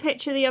you a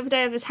picture the other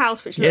day of this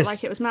house which looked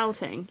like it was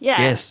melting?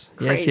 Yeah. Yes.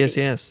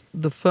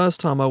 The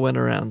first time I went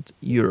around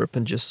Europe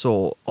and just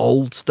saw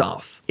old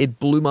stuff, it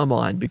blew my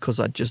mind because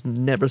I'd just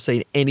never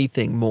seen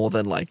anything more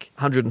than like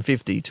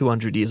 150,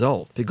 200 years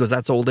old, because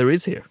that's all there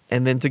is here.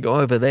 And then to go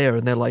over there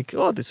and they're like,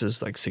 oh, this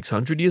is like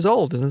 600 years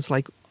old. And it's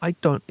like, I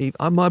don't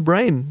even, my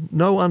brain,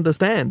 no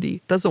understand.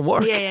 It doesn't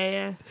work.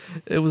 Yeah.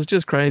 It was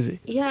just crazy.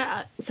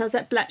 Yeah. So I was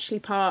at Bletchley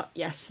Park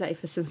yesterday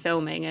for some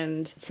filming,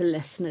 and to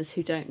listeners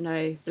who don't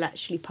know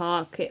Bletchley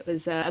Park, it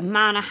was a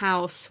manor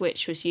house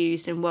which was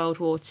used in World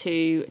War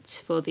II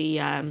for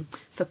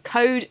for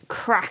code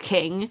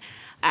cracking.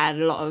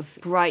 And a lot of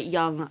bright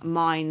young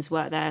minds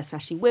work there,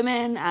 especially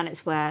women, and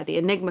it's where the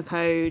Enigma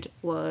code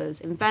was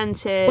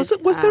invented.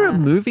 Was there a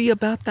movie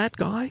about that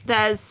guy?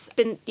 There's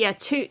been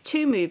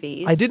two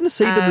movies. I didn't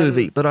see the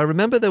movie, but I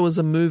remember there was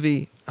a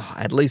movie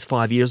at least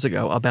 5 years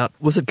ago about,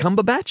 was it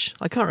Cumberbatch?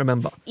 I can't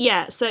remember.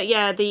 Yeah, so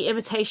the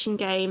Imitation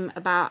Game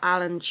about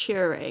Alan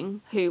Turing,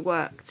 who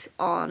worked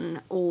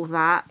on all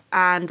that.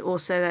 And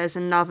also there's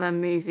another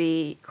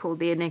movie called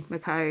The Enigma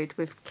Code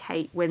with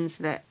Kate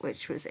Winslet,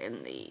 which was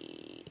in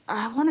the,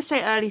 I want to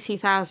say early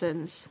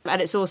 2000s.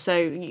 And it's also,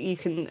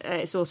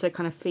 it's also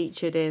kind of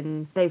featured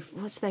in, they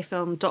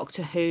filmed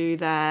Doctor Who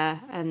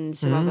there and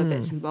some other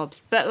bits and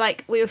bobs. But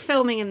like, we were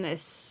filming in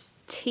this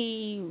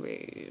tea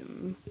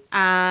room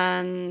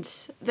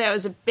and there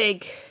was a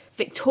big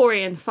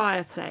Victorian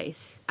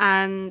fireplace,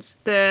 and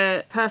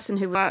the person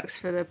who works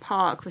for the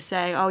park was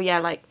saying, oh yeah,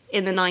 like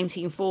in the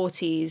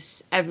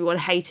 1940s everyone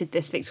hated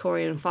this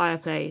Victorian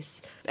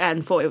fireplace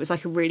and thought it was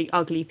like a really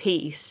ugly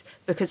piece,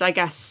 because I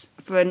guess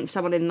for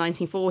someone in the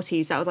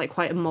 1940s that was like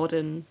quite a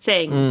modern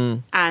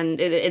thing,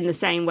 and in the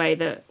same way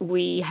that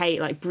we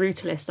hate like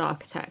brutalist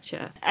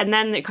architecture. And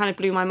then it kind of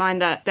blew my mind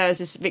that there was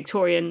this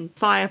Victorian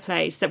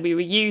fireplace that we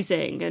were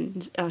using,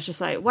 and I was just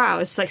like, wow,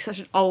 it's like such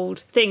an old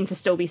thing to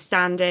still be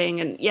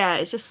standing. And yeah,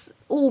 it's just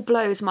all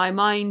blows my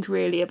mind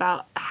really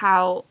about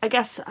how, I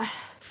guess,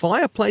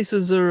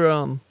 fireplaces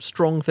are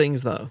strong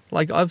things, though.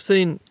 Like, I've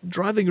seen,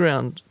 driving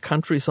around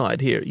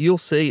countryside here, you'll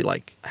see,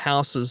 like,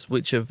 houses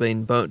which have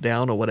been burnt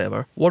down or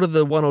whatever. What are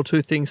the one or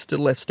two things still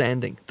left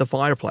standing? The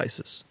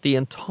fireplaces. The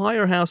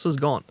entire house is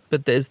gone.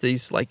 But there's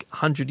these, like,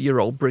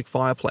 100-year-old brick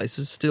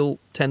fireplaces still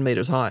 10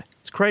 metres high.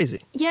 It's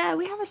crazy. Yeah,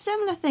 we have a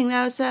similar thing.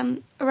 There was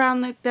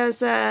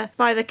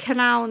by the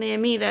canal near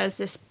me, there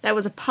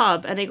was a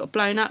pub and it got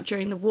blown up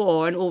during the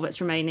war, and all that's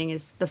remaining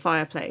is the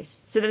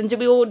fireplace. So then do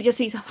we all just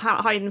need to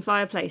hide in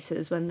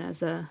fireplaces when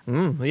there's a...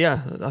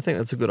 Yeah, I think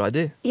that's a good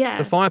idea. Yeah.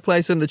 The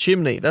fireplace and the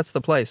chimney, that's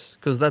the place,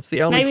 because that's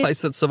the only place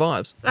that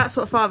survives. That's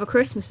what Father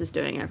Christmas is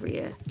doing every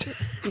year.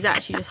 He's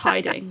actually just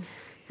hiding.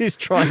 He's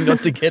trying not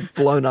to get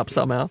blown up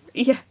somehow.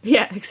 Yeah,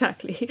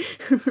 exactly.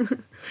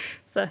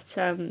 But,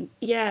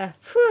 yeah.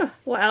 Whew.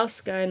 What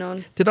else going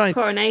on?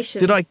 Coronation.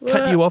 Did I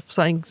cut you off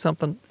saying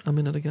something a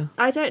minute ago?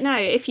 I don't know.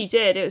 If you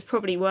did, it was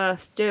probably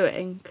worth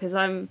doing, because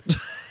I'm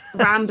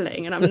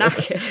rambling and I'm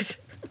knackered.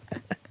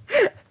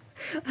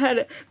 I had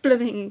a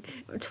blooming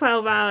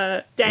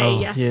 12-hour day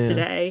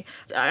yesterday.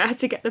 Yeah. I had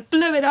to get the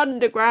blooming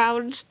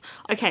underground.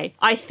 Okay,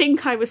 I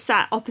think I was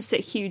sat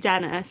opposite Hugh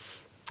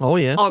Dennis. Oh,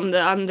 yeah. On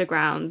the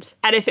underground.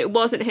 And if it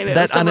wasn't him, it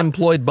was someone...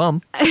 unemployed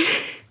bum.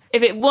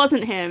 If it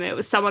wasn't him, it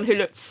was someone who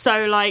looked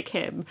so like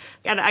him.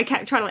 And I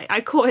kept trying to, I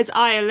caught his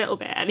eye a little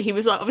bit, and he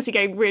was like obviously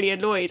getting really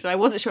annoyed. And I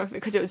wasn't sure if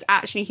because it was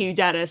actually Hugh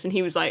Dennis, and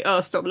he was like,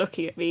 oh, stop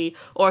looking at me.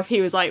 Or if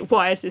he was like,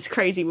 why is this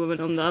crazy woman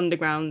on the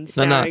underground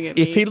staring at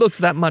me? If he looks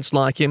that much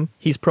like him,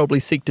 he's probably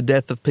sick to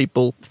death of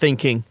people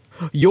thinking,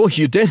 you're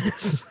Hugh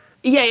Dennis.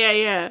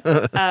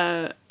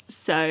 Yeah.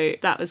 So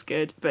that was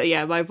good. But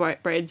yeah, my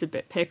brain's a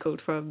bit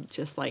pickled from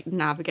just like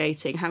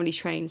navigating. How many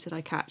trains did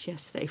I catch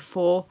yesterday?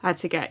 4. I had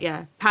to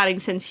get,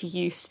 Paddington to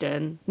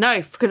Euston.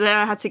 No, because then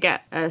I had to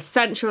get a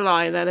Central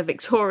line, then a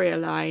Victoria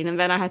line, and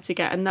then I had to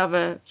get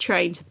another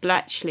train to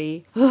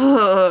Bletchley.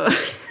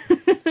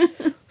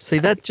 See,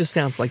 that just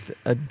sounds like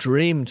a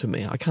dream to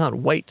me. I can't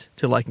wait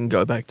till I can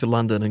go back to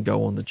London and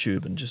go on the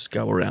tube and just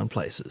go around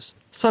places.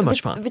 So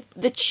much fun.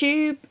 The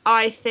tube,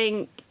 I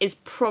think, is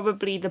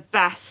probably the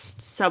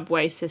best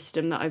subway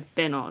system that I've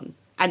been on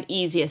and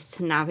easiest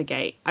to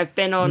navigate. I've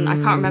been on, I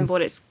can't remember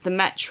what it's, the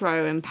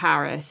Metro in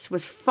Paris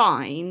was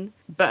fine,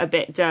 but a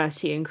bit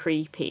dirty and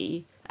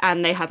creepy.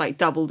 And they had like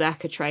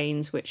double-decker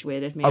trains, which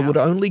weirded me out. I would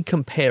only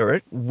compare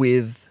it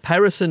with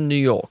Paris and New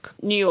York.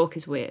 New York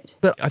is weird.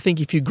 But I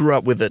think if you grew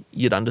up with it,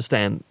 you'd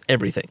understand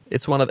everything.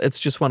 It's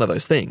just one of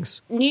those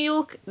things. New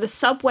York, the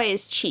subway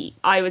is cheap.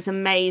 I was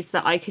amazed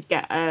that I could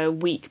get a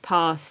week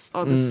pass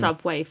on the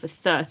subway for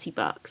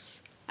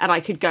 $30. And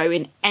I could go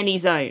in any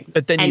zone.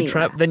 But then you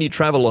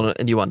travel on it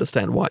and you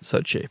understand why it's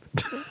so cheap.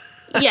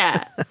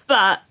 Yeah,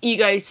 but you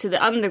go to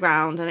the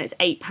underground and it's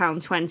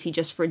 £8.20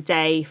 just for a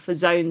day for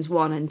zones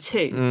 1 and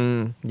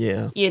 2.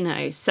 Yeah. You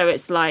know, so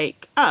it's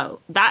like, oh,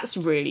 that's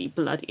really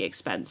bloody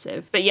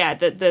expensive. But yeah,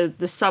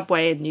 the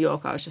subway in New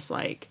York, I was just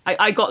like,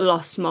 I got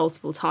lost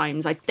multiple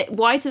times. Like,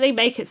 why do they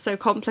make it so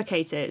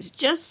complicated?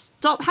 Just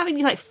stop having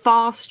these like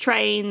fast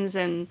trains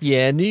and...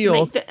 Yeah, New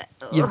York,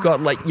 you've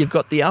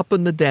got the up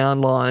and the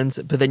down lines,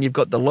 but then you've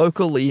got the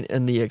local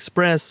and the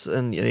express,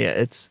 and yeah,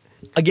 it's...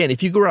 Again,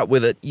 if you grew up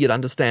with it, you'd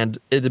understand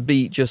it'd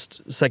be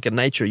just second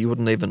nature. You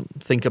wouldn't even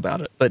think about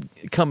it. But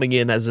coming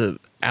in as an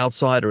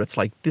outsider, it's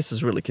like, this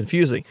is really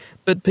confusing.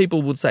 But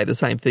people would say the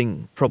same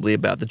thing probably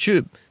about the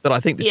tube. But I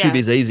think the tube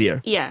is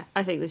easier. Yeah,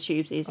 I think the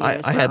tube's easier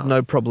as well. I had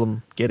no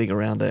problem getting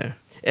around there.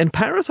 And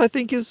Paris, I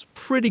think, is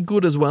pretty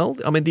good as well.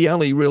 I mean, the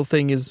only real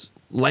thing is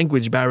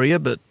language barrier,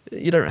 but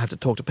you don't have to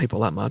talk to people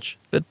that much.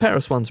 But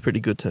Paris one's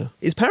pretty good too.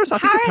 I think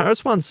the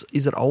Paris one's,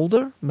 is it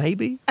older,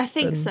 maybe? I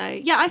think so.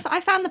 Yeah,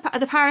 I found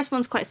the Paris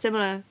one's quite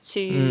similar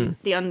to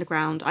the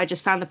Underground. I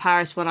just found the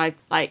Paris one,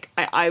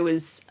 I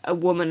was a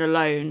woman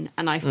alone,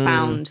 and I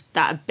found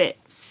that a bit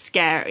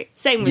scary.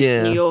 Same with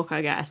New York,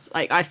 I guess.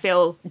 Like, I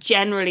feel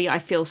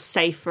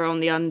safer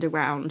on the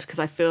Underground because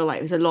I feel like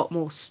there's a lot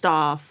more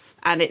staff.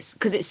 and it's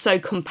because it's so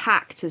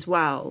compact as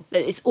well.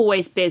 It's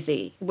always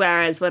busy.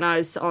 Whereas when I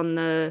was on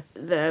the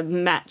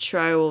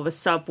metro or the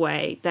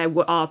subway, there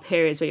are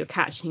periods where you're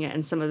catching it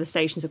and some of the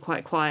stations are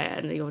quite quiet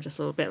and you're just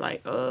a little bit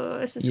like, oh,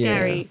 this is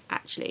scary.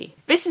 Actually,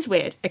 this is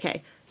weird.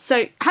 Okay,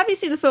 so have you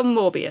seen the film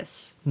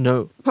Morbius?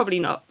 No. Probably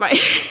not, right?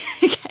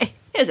 Okay,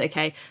 it was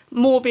okay.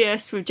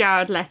 Morbius with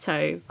Jared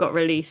Leto got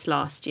released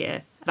last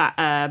year,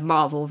 that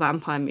Marvel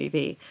vampire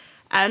movie.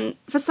 And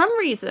for some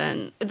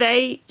reason,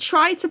 they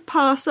tried to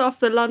pass off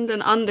the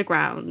London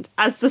Underground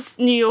as the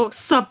New York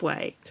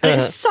subway. And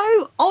it's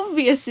so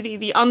obviously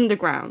the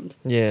Underground.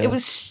 Yeah. It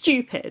was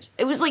stupid.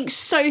 It was like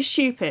so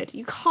stupid.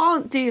 You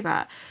can't do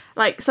that.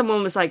 Like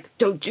someone was like,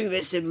 don't do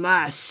this in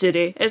my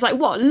city. It's like,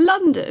 what,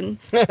 London?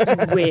 You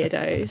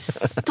weirdos.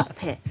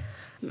 Stop it.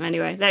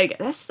 Anyway, there you go.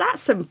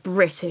 That's some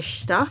British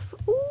stuff.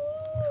 Ooh.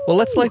 Well,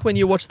 that's like when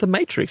you watch The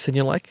Matrix and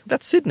you're like,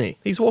 that's Sydney.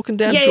 He's walking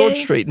down George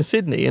Street in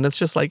Sydney, and it's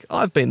just like,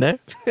 I've been there.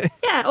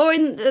 Yeah, or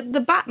in the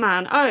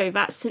Batman, oh,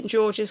 that's St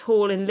George's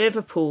Hall in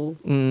Liverpool.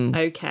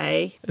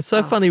 Okay. It's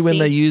so funny when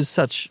they use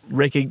such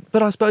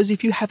but I suppose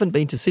if you haven't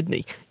been to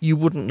Sydney, you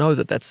wouldn't know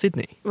that that's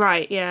Sydney.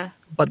 Right, yeah.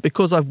 But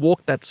because I've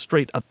walked that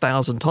street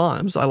 1,000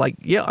 times,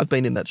 I've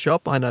been in that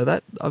shop. I know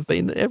that. I've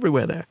been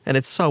everywhere there. And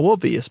it's so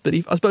obvious. But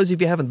I suppose if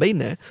you haven't been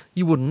there,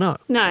 you wouldn't know.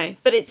 No,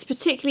 but it's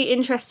particularly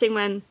interesting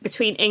when,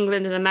 between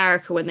England and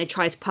America, when they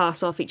try to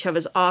pass off each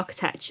other's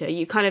architecture,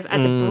 you kind of,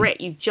 as a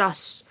Brit, you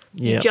just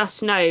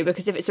know,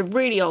 because if it's a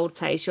really old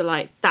place, you're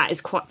like, that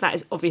is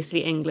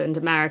obviously England.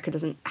 America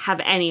doesn't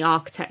have any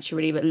architecture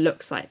really that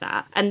looks like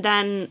that. And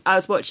then I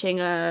was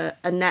watching a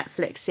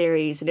Netflix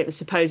series and it was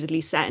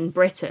supposedly set in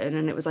Britain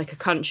and it was like a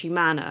country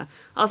manor.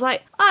 I was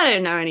like, I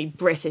don't know any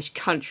British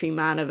country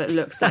manor that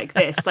looks like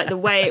this. Like the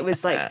way it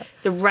was like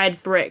the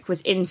red brick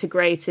was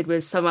integrated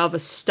with some other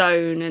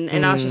stone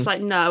and I was just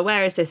like, no,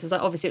 where is this? It was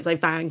like, obviously it was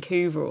like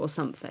Vancouver or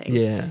something.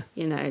 Yeah.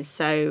 You know,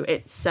 so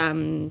it's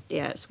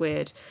it's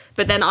weird.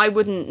 But then I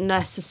wouldn't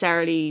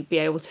necessarily be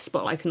able to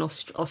spot like an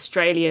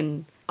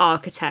Australian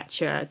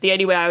architecture. The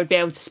only way I would be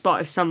able to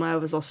spot if somewhere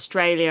was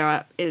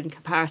Australia in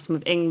comparison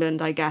with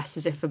England, I guess,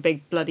 is if a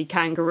big bloody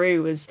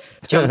kangaroo was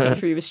jumping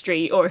through the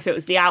street or if it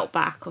was the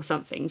outback or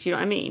something. Do you know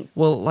what I mean?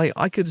 Well, like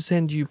I could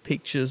send you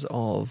pictures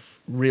of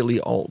really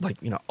old, like,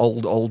 you know,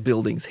 old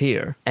buildings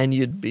here and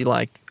you'd be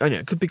like, oh,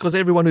 no, because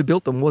everyone who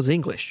built them was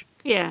English.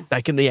 Yeah.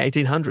 Back in the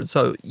 1800s.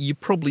 So you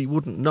probably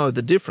wouldn't know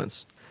the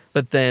difference.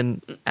 But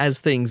then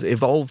as things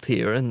evolved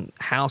here and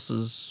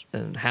houses,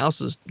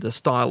 the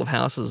style of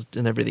houses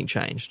and everything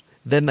changed,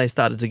 then they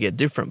started to get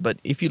different. But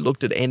if you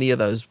looked at any of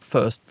those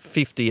first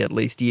 50 at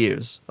least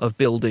years of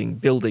building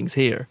buildings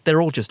here,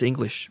 they're all just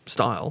English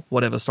style,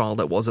 whatever style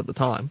that was at the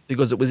time,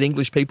 because it was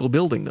English people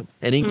building them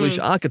and English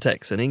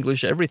architects and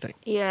English everything.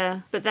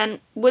 Yeah, but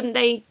then wouldn't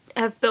they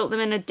have built them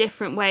in a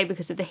different way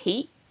because of the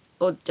heat?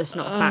 Or just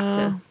not a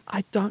factor?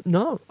 I don't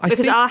know.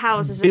 Because our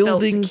houses are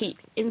built to keep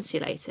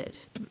insulated.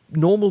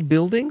 Normal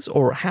buildings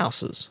or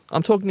houses?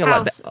 I'm talking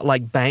about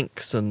like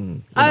banks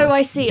and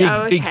I see.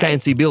 Big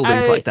fancy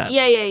buildings like that.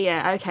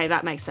 Yeah. Okay,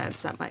 that makes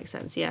sense.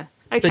 Yeah.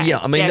 Okay. But yeah,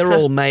 I mean, they're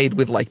all made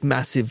with like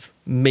massive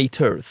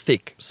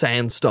meter-thick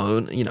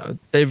sandstone. You know,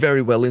 they're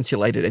very well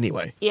insulated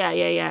anyway.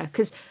 Yeah.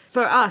 Because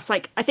for us,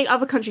 like, I think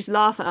other countries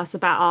laugh at us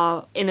about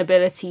our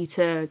inability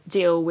to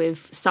deal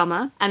with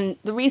summer. And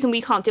the reason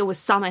we can't deal with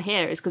summer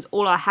here is because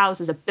all our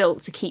houses are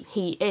built to keep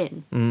heat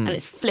in. And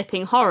it's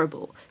flipping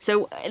horrible.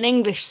 So an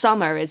English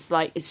summer is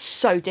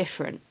so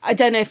different. I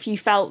don't know if you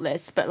felt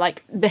this, but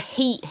like the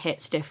heat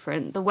hits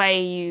different. The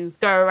way you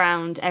go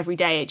around every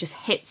day, it just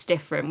hits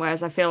different.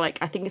 Whereas I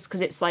think it's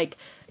because it's like,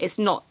 it's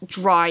not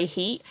dry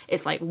heat,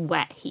 it's like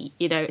wet heat,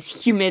 you know,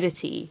 it's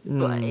humidity.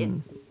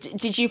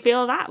 Did you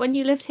feel that when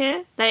you lived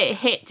here? That it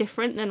hit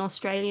different than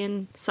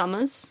Australian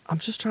summers? I'm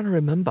just trying to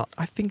remember.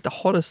 I think the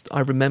hottest I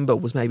remember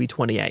was maybe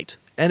 28.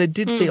 And it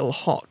did feel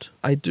hot.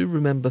 I do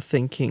remember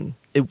thinking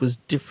it was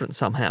different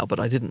somehow, but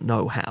I didn't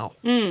know how.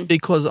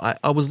 Because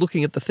I was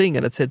looking at the thing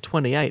and it said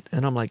 28.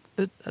 And I'm like,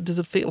 does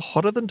it feel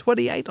hotter than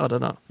 28? I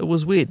don't know. It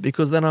was weird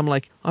because then I'm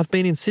like, I've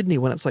been in Sydney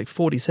when it's like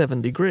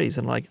 47 degrees.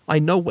 And like, I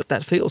know what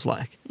that feels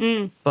like.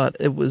 But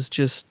it was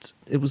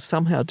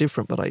somehow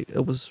different. But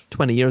it was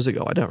 20 years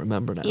ago. I don't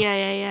remember now.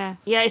 Yeah.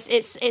 Yeah,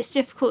 it's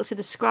difficult to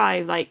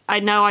describe. Like, I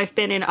know I've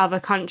been in other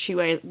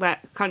countries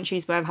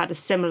where I've had a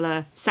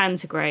similar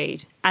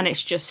centigrade and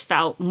it's just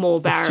felt more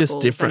bearable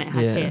than it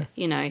has here,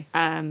 you know.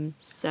 And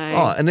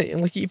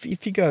like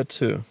if you go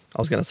to,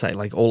 I was going to say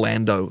like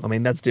Orlando, I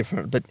mean that's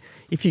different. But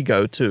if you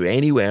go to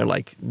anywhere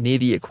like near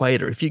the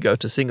equator, if you go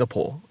to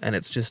Singapore and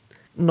it's just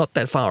not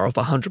that far off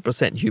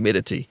 100%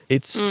 humidity,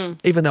 it's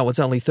even though it's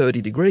only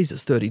 30 degrees,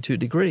 it's 32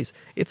 degrees.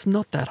 It's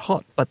not that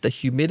hot, but the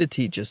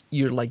humidity just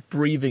you're like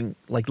breathing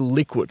like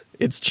liquid.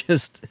 It's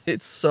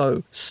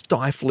so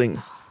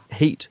stifling.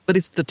 Heat, but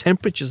the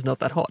temperature's not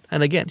that hot.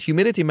 And again,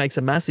 humidity makes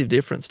a massive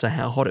difference to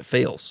how hot it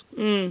feels.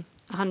 100%.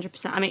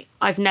 I mean,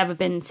 I've never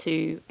been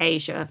to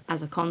Asia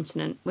as a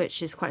continent,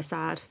 which is quite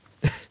sad.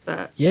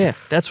 But Yeah,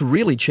 that's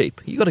really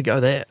cheap. You got to go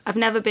there. I've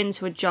never been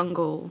to a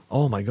jungle.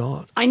 Oh my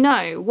God. I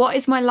know. What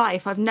is my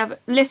life? I've never...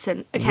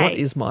 Listen, okay. What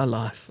is my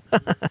life?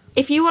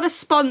 If you want to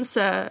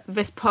sponsor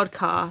this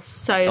podcast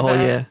so Oh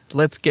that yeah,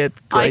 let's get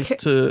Grace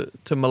to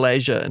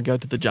Malaysia and go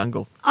to the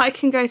jungle. I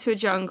can go to a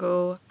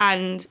jungle,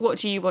 and what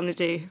do you want to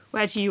do?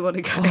 Where do you want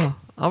to go? Oh,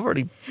 I've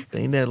already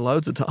been there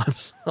loads of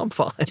times. I'm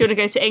fine. Do you want to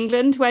go to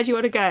England? Where do you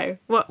want to go?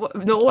 What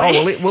Norway?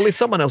 Oh, well, if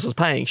someone else is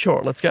paying,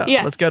 sure, let's go.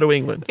 Yeah. Let's go to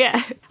England.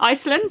 Yeah.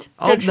 Iceland?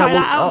 Do you want to try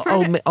that out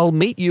for a bit? I'll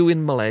meet you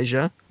in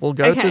Malaysia. We'll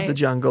go to Okay. the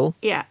jungle.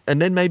 Yeah.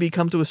 And then maybe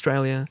come to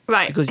Australia.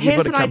 Right, Because you've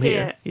here's got to an come idea.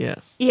 here. Yeah.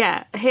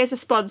 Yeah, here's a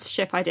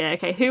sponsorship idea.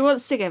 Okay, who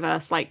wants to give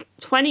us like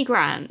 20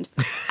 grand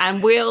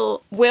and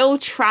we'll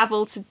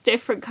travel to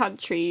different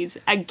countries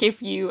and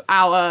give you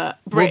our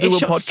British We'll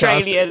do a podcast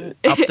Australian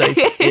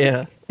updates.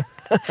 Yeah.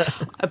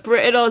 a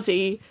Brit and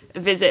Aussie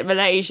visit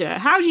Malaysia.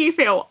 How do you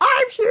feel?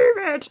 I'm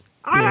humid.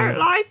 I don't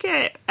like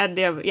it. And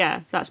the other,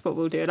 yeah, that's what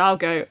we'll do. And I'll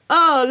go,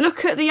 oh,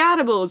 look at the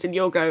animals. And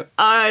you'll go,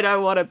 I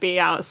don't want to be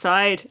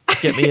outside.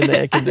 Get me in the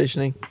air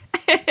conditioning.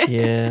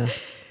 Yeah.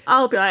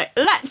 I'll be like,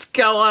 let's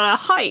go on a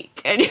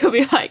hike. And you'll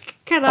be like,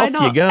 can I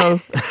not? Off you go.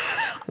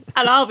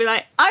 And I'll be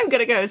like, I'm going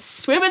to go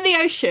swim in the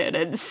ocean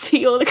and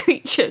see all the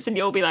creatures. And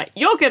you'll be like,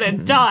 you're going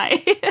to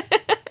die.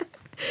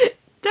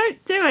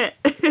 Don't do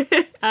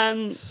it.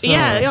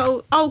 Yeah,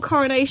 the old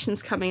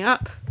coronation's coming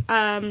up.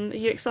 Are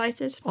you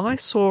excited? I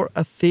saw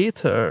a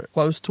theatre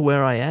close to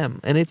where I am,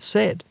 and it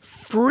said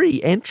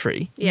free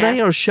entry. Yeah. They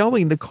are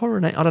showing the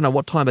coronation. I don't know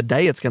what time of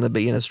day it's going to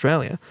be in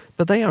Australia,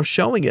 but they are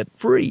showing it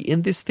free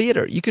in this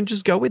theatre. You can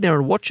just go in there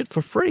and watch it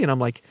for free. And I'm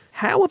like,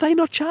 how are they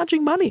not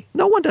charging money?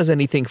 No one does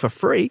anything for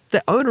free.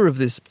 The owner of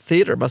this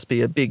theatre must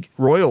be a big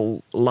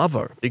royal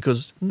lover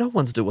because no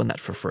one's doing that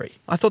for free.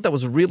 I thought that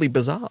was really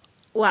bizarre.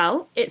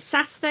 Well, it's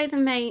Saturday, the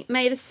May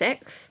the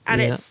 6th, and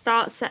Yeah. it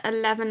starts at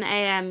 11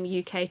 a.m.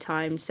 UK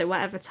time. So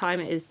whatever time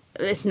it is,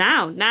 it's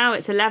now. Now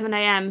it's 11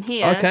 a.m.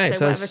 here. Okay,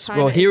 so whatever time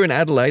it here is. in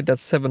Adelaide,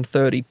 that's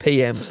 7:30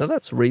 p.m. So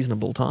that's a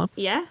reasonable time.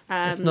 Yeah.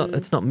 It's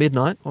not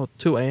midnight or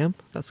 2 a.m.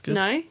 That's good.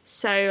 No.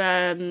 So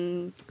I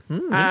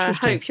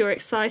Interesting. hope you're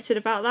excited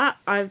about that.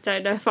 I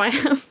don't know if I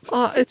am.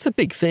 It's a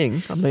big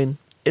thing. I mean,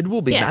 it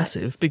will be Yeah.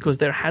 massive because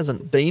there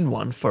hasn't been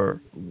one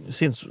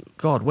since,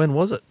 God, when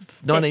was it?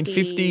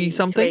 1950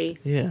 something?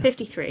 53. Yeah.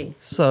 53.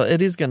 So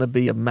it is going to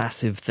be a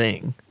massive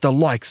thing, the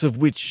likes of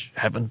which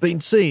haven't been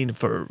seen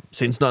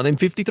since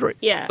 1953.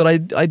 Yeah.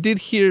 But I did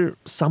hear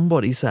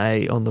somebody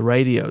say on the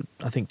radio,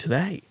 I think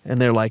today, and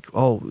they're like,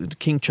 oh,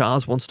 King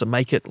Charles wants to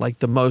make it like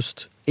the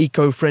most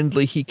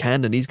eco-friendly he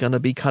can, and he's going to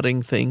be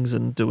cutting things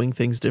and doing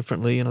things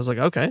differently. And I was like,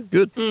 okay,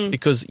 good.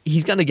 Because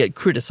he's going to get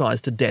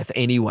criticised to death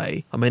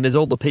anyway. I mean, there's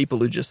all the people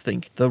who just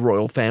think the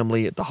royal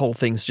family, the whole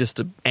thing's just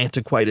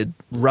antiquated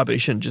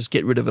rubbish and just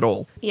get rid of it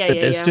all. Yeah, but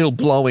yeah, they're yeah. still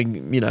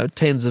blowing,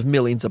 tens of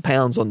millions of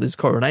pounds on this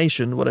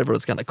coronation, whatever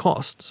it's going to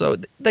cost. So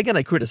they're going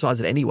to criticise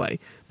it anyway.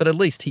 But at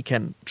least he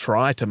can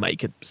try to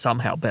make it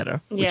somehow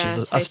better, which Yeah, is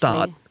a totally.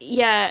 start.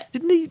 Yeah,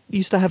 Didn't he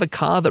used to have a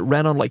car that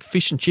ran on like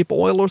fish and chip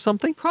oil or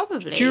something?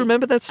 probably. Do you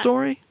remember that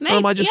story? Or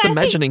am I just yeah, I think-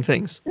 imagining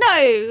things? No,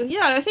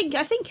 yeah, I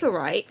think you're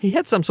right. He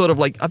had some sort of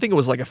I think it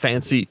was like a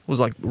fancy, it was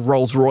like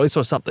Rolls Royce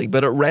or something,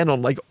 but it ran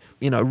on reused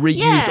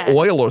Yeah.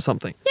 oil or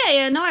something.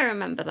 Yeah, no, I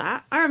remember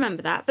that.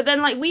 But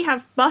then, we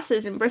have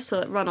buses in Bristol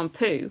that run on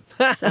poo.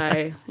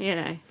 So,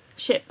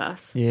 shit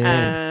bus.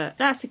 Yeah.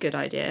 That's a good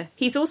idea.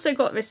 He's also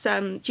got this,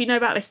 do you know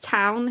about this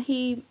town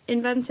he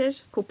invented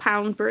called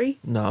Poundbury?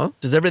 No.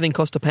 Does everything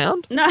cost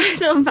 £1? No,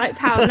 it's not about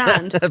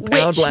Poundland. Which,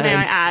 may I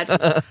Poundland.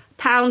 add,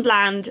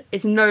 Poundland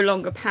is no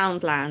longer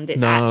Poundland.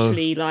 It's No.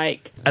 actually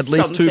At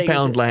least something-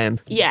 £2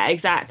 land. Yeah,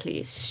 exactly.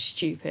 It's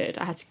stupid.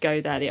 I had to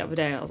go there the other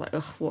day. I was like,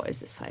 ugh, what is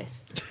this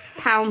place?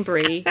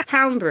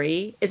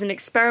 Poundbury is an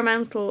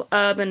experimental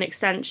urban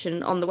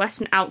extension on the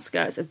western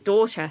outskirts of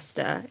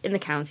Dorchester in the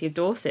county of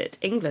Dorset,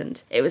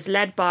 England. It was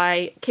led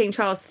by King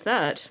Charles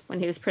III when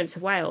he was Prince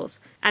of Wales.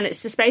 And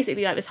it's just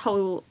basically like this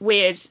whole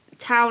weird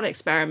town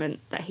experiment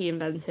that he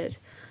invented.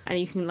 And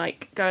you can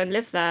go and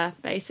live there,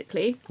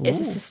 basically. It's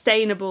a Ooh.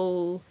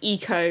 sustainable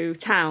eco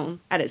town,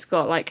 and it's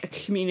got a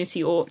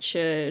community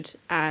orchard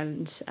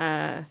and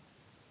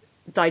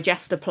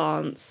digester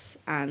plants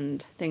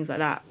and things like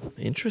that.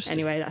 Interesting.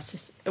 Anyway, that's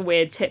just a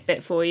weird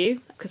tidbit for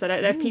you, because I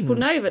don't know if people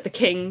know that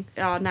the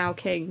our now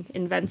king,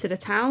 invented a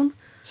town.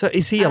 So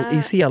is he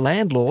a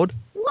landlord?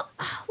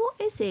 What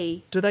is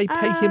he? Do they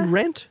pay him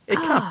rent? It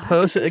can't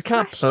that's a good it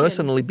can't question.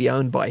 personally be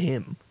owned by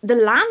him. The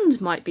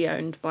land might be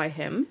owned by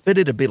him. But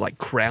it'd be like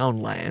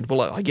crown land. Well,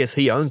 I guess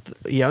he owns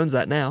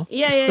that now.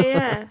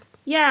 Yeah.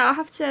 Yeah, I'll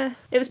have to...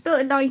 It was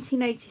built in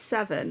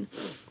 1987.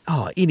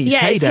 Oh, in his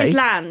Yeah, it's heyday. his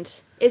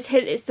land. It's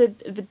the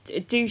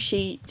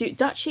duchy.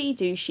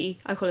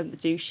 I call him the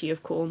duchy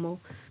of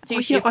Cornwall.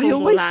 Douchy of I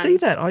Cornwall always land. see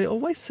that. I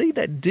always see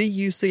that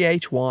Duchy,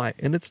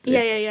 and it's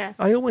Yeah.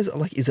 I always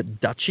like. Is it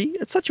Dutchy?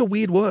 It's such a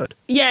weird word.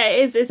 Yeah, it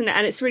is, isn't it?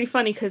 And it's really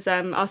funny because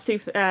our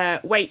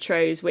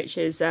Waitrose, which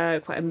is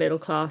quite a middle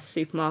class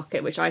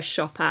supermarket, which I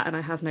shop at, and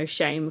I have no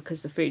shame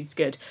because the food's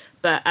good.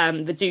 But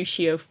the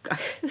douchey of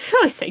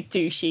I say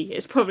douchey.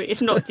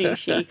 It's not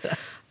douchey,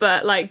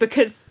 but like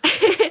because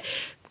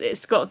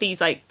it's got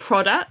these like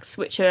products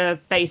which are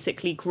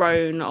basically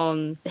grown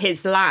on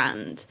his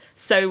land.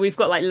 So we've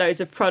got like loads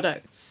of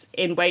products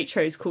in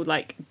Waitrose called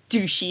like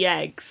douchey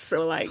eggs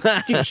or like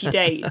douchey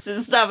dates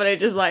and stuff, and it's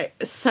just like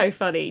it's so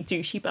funny.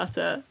 Douchey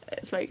butter.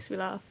 It makes me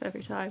laugh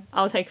every time.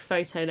 I'll take a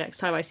photo next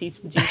time I see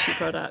some douchey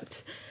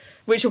product.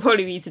 Which will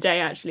probably be today,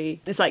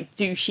 actually. It's like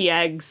douchey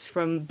eggs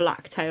from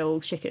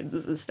black-tailed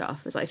chickens and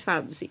stuff. It's like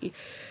fancy.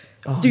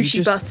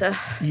 Douchey butter.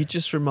 You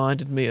just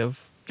reminded me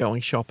of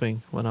going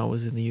shopping when I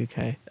was in the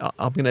UK.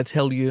 I'm going to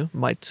tell you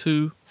my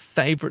 2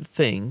 favourite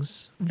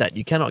things that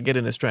you cannot get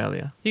in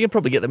Australia. You can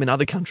probably get them in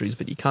other countries,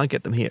 but you can't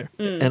get them here.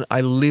 And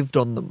I lived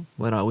on them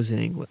when I was in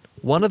England.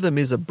 One of them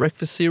is a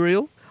breakfast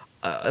cereal.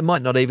 It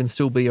might not even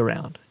still be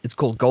around. It's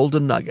called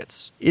Golden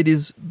Nuggets. It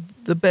is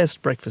the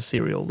best breakfast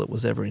cereal that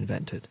was ever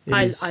invented.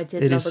 I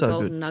did love a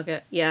Golden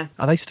Nugget, yeah.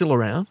 Are they still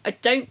around? I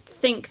don't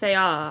think they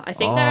are. I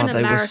think they're an they were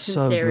American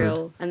so cereal,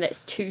 good. and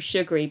it's too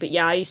sugary. But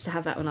yeah, I used to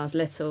have that when I was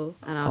little,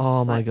 and I was Oh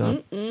just my like,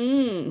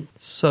 God.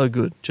 So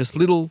good. Just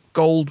little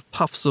gold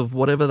puffs of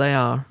whatever they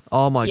are.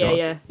 Oh my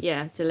God.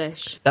 Yeah,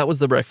 delish. That was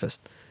the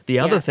breakfast. The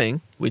other Yeah.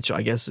 thing, which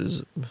I guess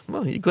is,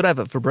 well, you could have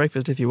it for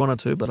breakfast if you wanted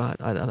to, but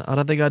I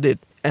don't think I did.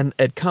 And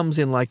it comes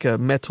in like a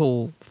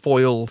metal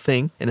foil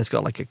thing, and it's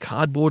got like a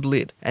cardboard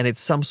lid, and it's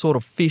some sort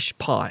of fish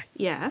pie.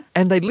 Yeah.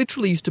 And they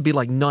literally used to be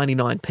like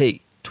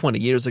 99p 20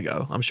 years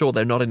ago. I'm sure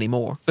they're not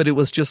anymore. But it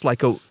was just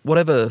like a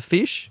whatever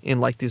fish in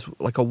like this,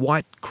 like a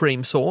white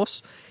cream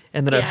sauce.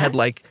 And then it had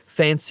like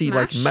fancy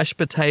like mashed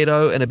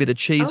potato and a bit of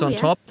cheese on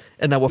top.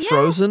 And they were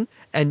frozen.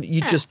 And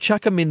you just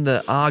chuck them in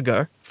the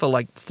Argo for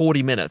like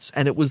 40 minutes.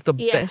 And it was the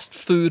best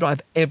food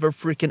I've ever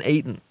freaking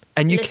eaten.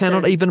 And you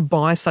cannot even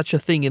buy such a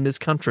thing in this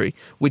country,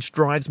 which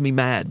drives me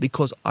mad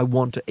because I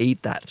want to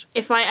eat that.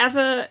 If I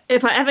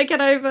ever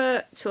get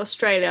over to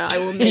Australia, I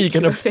will make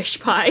you a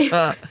fish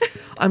pie.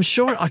 I'm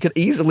sure I could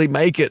easily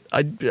make it.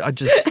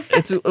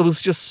 It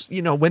was just,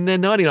 you know, when they're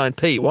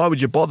 99p, why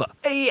would you bother?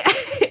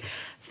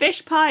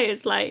 Fish pie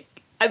is like,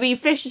 I mean,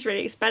 fish is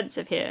really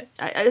expensive here.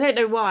 I don't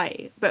know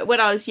why, but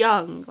when I was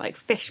young, like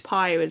fish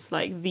pie was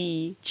like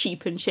the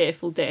cheap and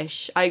cheerful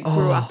dish. I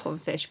grew up on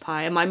fish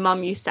pie, and my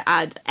mum used to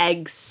add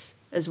eggs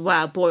as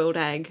well, boiled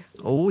egg.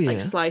 Oh yeah,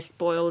 like sliced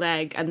boiled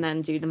egg, and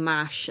then do the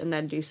mash, and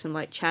then do some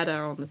like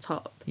cheddar on the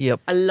top.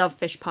 Yep. I love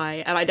fish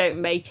pie, and I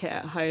don't make it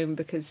at home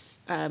because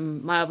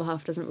my other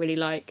half doesn't really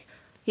like.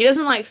 He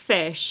doesn't like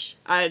fish,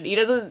 and he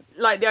doesn't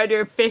like the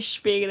idea of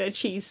fish being in a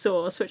cheese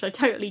sauce, which I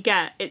totally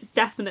get. It's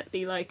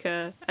definitely like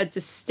a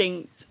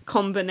distinct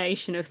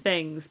combination of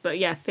things. But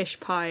yeah, fish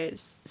pie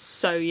is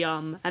so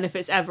yum. And if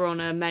it's ever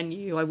on a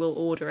menu, I will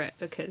order it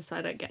because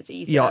I don't get to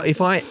eat it. Yeah, if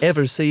I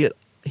ever see it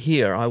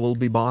here, I will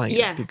be buying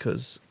it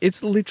because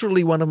it's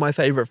literally one of my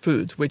favourite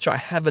foods, which I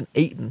haven't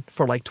eaten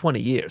for like 20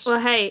 years.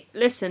 Well, hey,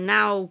 listen,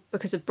 now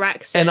because of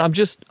Brexit... And I'm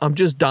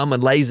just dumb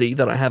and lazy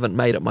that I haven't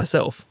made it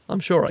myself. I'm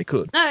sure I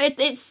could. No,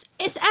 it's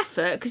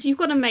effort because you've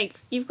got to make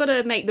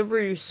the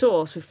roux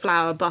sauce with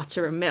flour,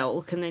 butter, and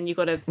milk, and then you've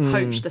got to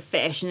poach the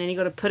fish, and then you've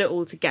got to put it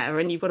all together,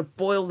 and you've got to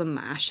boil the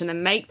mash, and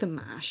then make the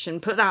mash,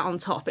 and put that on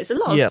top. It's a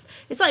lot.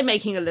 It's like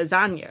making a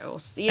lasagna, or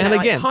again,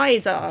 like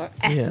pies are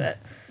effort. Yeah.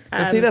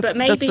 And see, that's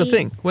the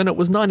thing. When it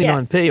was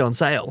 99p on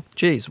sale,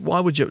 geez, why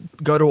would you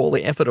go to all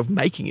the effort of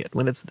making it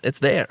when it's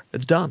there?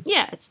 It's done.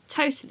 Yeah, it's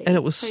totally. And it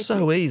was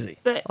so easy.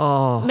 But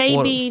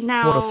maybe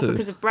now,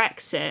 because of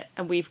Brexit,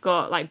 and we've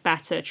got like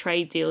better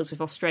trade deals with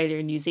Australia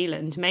and New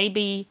Zealand,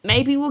 maybe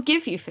we'll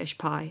give you fish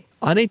pie.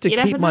 I need to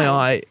keep my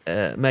eye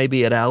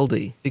maybe at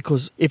Aldi,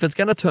 because if it's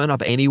going to turn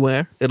up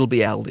anywhere, it'll be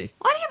Aldi.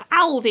 Why do you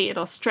have Aldi in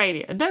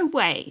Australia? No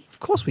way. Of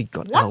course we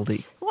got What?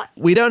 Aldi. What?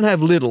 We don't have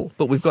Lidl,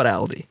 but we've got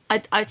Aldi.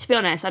 I to be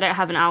honest, I don't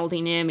have an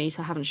Aldi near me,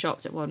 so I haven't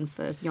shopped at one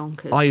for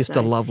yonkers. I used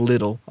to love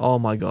Lidl. Oh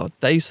my God.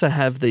 They used to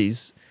have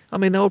these... I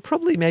mean, they were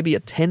probably maybe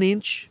a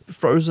 10-inch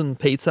frozen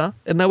pizza,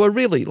 and they were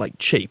really, like,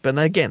 cheap. And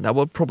again, they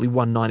were probably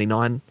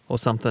 $1.99 or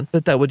something.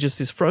 But they were just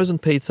this frozen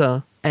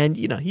pizza, and,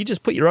 you know, you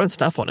just put your own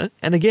stuff on it.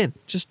 And again,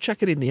 just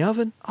chuck it in the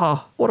oven.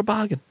 Oh, what a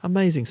bargain.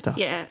 Amazing stuff.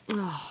 Yeah.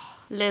 Oh,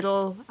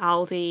 Lidl,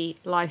 Aldi,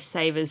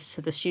 lifesavers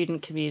to the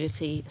student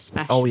community,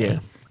 especially. Oh, yeah.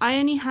 I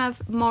only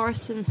have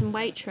Morrison's and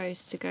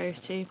Waitrose to go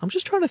to. I'm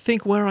just trying to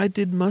think where I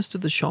did most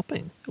of the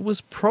shopping. It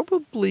was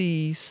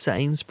probably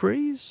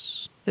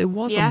Sainsbury's. There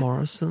was a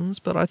Morrison's,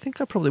 but I think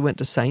I probably went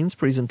to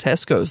Sainsbury's and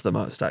Tesco's the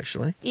most,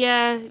 actually.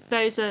 Yeah,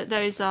 those are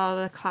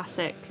the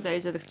classic.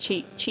 Those are the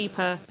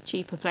cheaper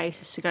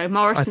places to go.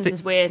 Morrison's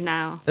is weird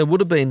now. It would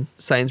have been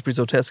Sainsbury's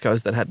or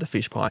Tesco's that had the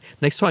fish pie.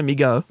 Next time you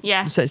go,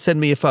 send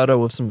me a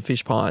photo of some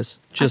fish pies,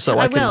 just so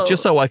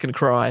I can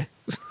cry.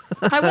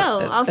 I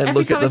will.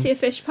 Every time I see a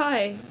fish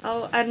pie,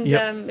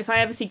 Yep. if I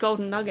ever see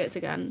golden nuggets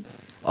again,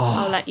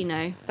 I'll let you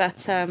know.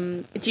 But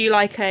do you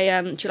like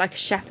a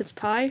shepherd's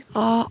pie?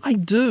 I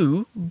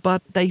do,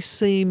 but they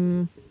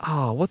seem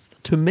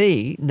to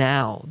me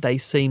now they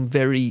seem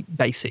very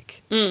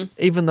basic.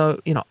 Even though,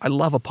 I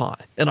love a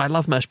pie and I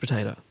love mashed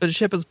potato. But a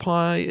shepherd's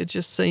pie, it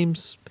just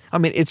seems, I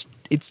mean, it's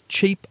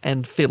cheap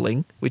and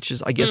filling, which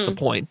is, I guess, the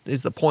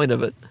point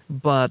of it.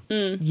 But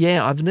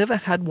yeah, I've never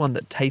had one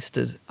that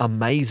tasted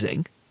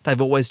amazing. They've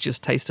always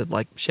just tasted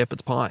like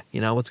shepherd's pie.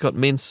 It's got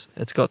mince,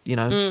 it's got,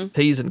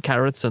 peas and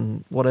carrots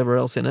and whatever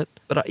else in it.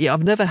 But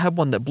I've never had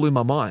one that blew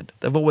my mind.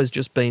 They've always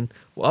just been,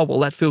 oh, well,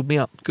 that filled me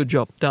up. Good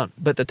job, done.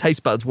 But the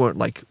taste buds weren't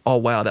like, oh,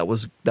 wow, that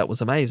was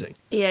amazing.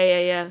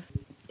 Yeah.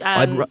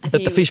 But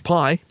the fish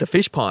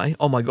pie,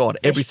 oh my God,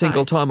 every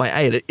single time I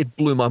ate it, it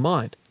blew my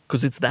mind.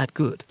 Because it's that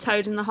good.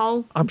 Toad in the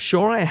hole? I'm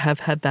sure I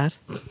have had that.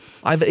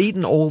 I've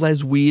eaten all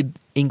those weird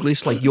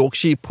English, like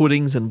Yorkshire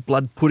puddings and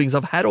blood puddings.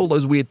 I've had all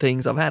those weird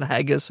things. I've had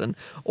haggis and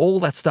all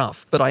that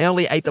stuff. But I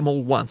only ate them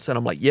all once. And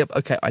I'm like, yep,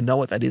 okay, I know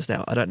what that is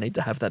now. I don't need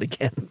to have that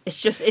again.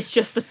 It's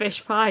just the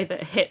fish pie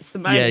that hits the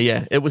most.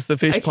 Yeah. It was the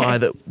fish pie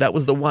that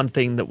was the one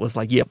thing that was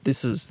like, yep,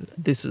 this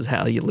is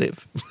how you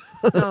live.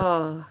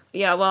 Oh,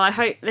 yeah, well, I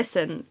hope,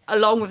 listen,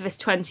 along with this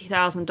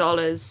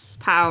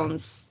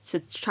 £20,000 to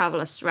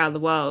travel us around the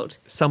world.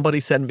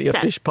 Somebody send me a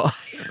fish pie.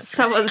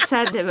 Someone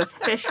send him a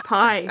fish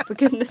pie, for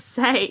goodness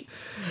sake.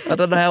 I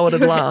don't know how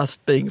it'd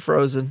last being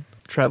frozen,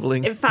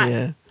 travelling. In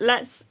fact,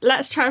 let's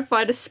try and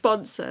find a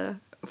sponsor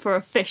for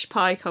a fish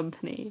pie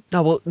company.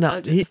 No,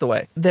 here's the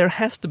way. There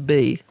has to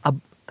be a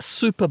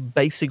super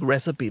basic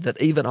recipe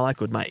that even I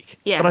could make.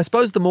 Yeah. But I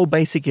suppose the more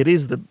basic it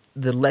is, the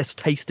less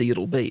tasty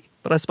it'll be.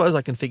 But I suppose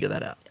I can figure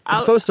that out.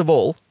 But first of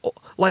all,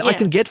 I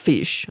can get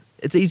fish.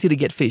 It's easy to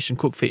get fish and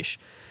cook fish.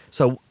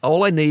 So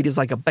all I need is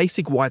like a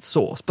basic white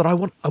sauce. But I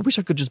wish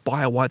I could just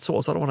buy a white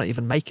sauce. I don't want to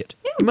even make it.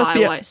 You must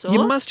buy a white sauce.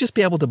 You must just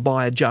be able to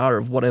buy a jar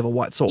of whatever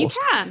white sauce. You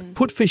can.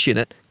 Put fish in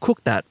it,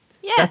 cook that.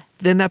 Yeah.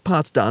 Then that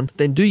part's done.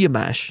 Then do your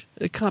mash.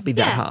 It can't be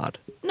that hard.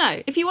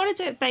 No, if you want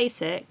to do it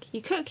basic, you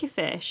cook your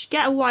fish,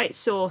 get a white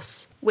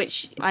sauce,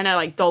 which I know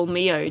like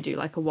Dolmio do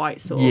like a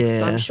white sauce,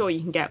 so I'm sure you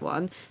can get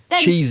one. Then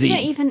cheesy.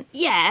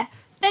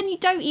 Then you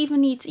don't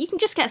even need to, you can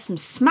just get some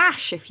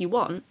smash if you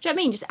want. Do you know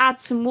what I mean? Just add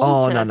some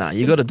water. Oh, no,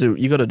 you got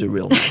to do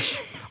real mash.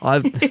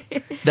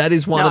 That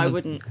is one of the... I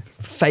wouldn't.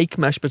 Fake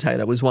mashed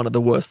potato was one of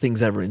the worst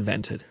things ever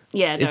invented.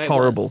 Yeah, no, it's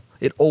horrible.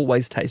 It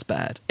always tastes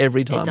bad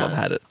every time I've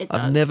had it.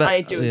 I've never.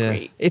 I do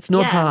agree. It's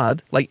not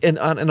hard. Like, and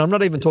I'm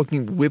not even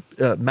talking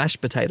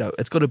mashed potato.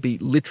 It's got to be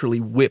literally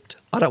whipped.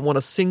 I don't want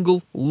a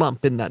single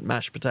lump in that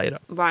mashed potato.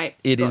 Right.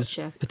 It is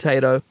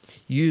potato.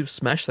 You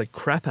smash the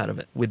crap out of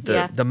it with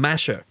the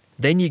masher.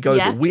 Then you go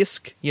the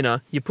whisk,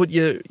 you put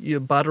your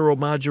butter or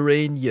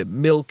margarine, your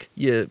milk,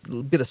 your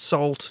bit of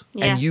salt,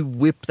 and you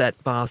whip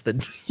that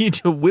bastard. You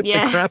just whip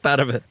the crap out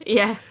of it.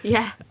 Yeah.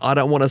 I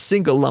don't want a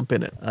single lump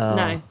in it.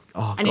 No.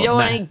 Oh, and you don't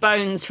want any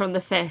bones from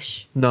the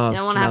fish. No. You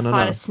don't want to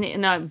have a sneak.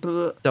 No.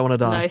 Don't want to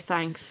die. No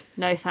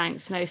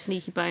thanks. No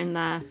sneaky bone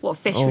there. What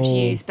fish would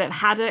you use? Bit of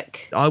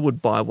haddock? I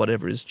would buy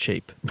whatever is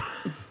cheap.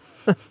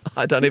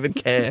 I don't even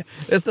care.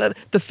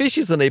 The fish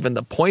isn't even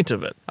the point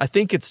of it. I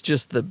think it's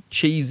just the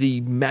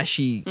cheesy,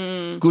 mashy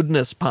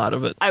goodness part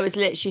of it. I was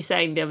literally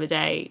saying the other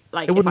day,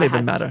 like, it wouldn't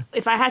even matter.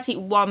 If I had to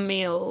eat one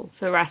meal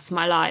for the rest of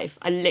my life,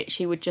 I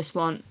literally would just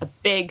want a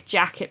big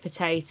jacket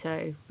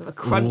potato with a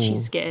crunchy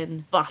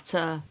skin,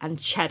 butter, and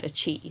cheddar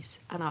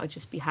cheese, and I would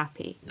just be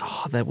happy.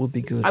 Oh, that would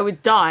be good. I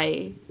would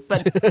die,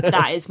 but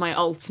that is my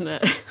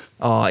ultimate.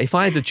 Oh, if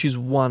I had to choose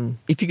one,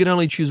 if you could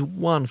only choose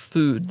one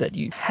food that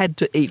you had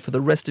to eat for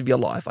the rest of your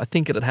life, I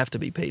think it'd have to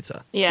be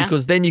pizza. Yeah.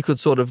 Because then you could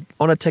sort of,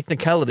 on a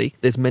technicality,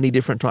 there's many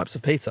different types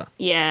of pizza.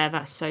 Yeah,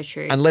 that's so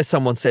true. Unless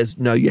someone says,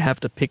 no, you have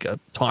to pick a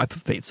type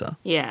of pizza.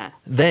 Yeah,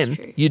 then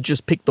true. You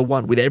just pick the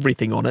one with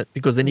everything on it,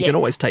 because then you can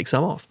always take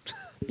some off.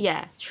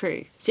 Yeah,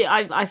 true. See,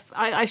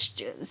 I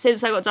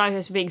since I got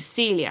diagnosed with being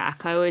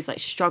celiac, I always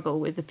struggle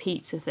with the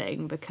pizza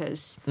thing,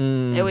 because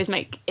they always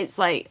it's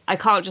like I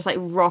can't just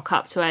rock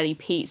up to any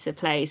pizza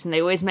place, and they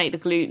always make the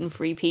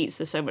gluten-free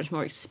pizza so much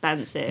more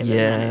expensive. Yes. And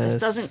then it just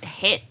doesn't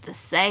hit the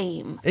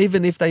same.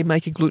 Even if they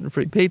make a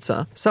gluten-free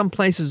pizza, some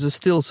places are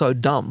still so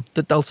dumb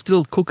that they'll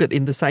still cook it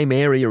in the same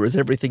area as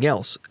everything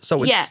else,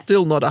 so it's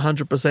still not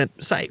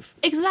 100% safe.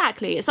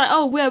 Exactly. It's like,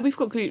 oh, well, we've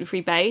got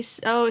gluten-free base.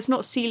 Oh, it's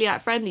not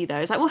celiac friendly though.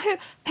 It's like, well,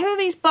 who are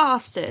these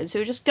bastards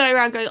who just go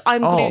around going,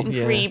 I'm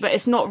gluten-free, but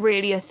it's not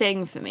really a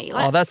thing for me?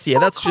 That's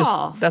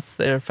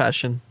their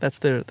fashion. That's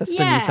the new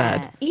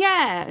fad.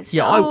 Yeah.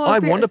 So I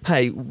want to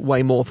pay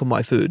way more for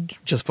my food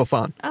just for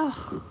fun.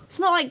 Ugh. It's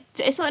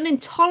not an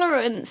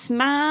intolerance,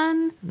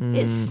 man.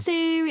 It's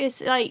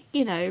serious. I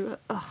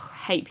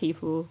hate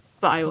people,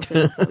 but I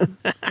also love them,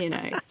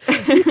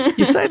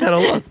 You say that a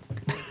lot.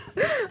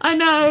 I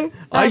know.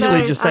 I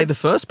usually just say the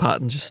first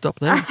part and just stop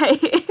there.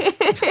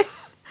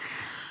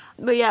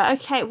 But yeah,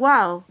 okay,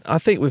 well. I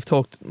think we've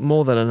talked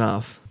more than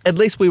enough. At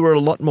least we were a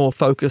lot more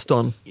focused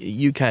on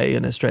UK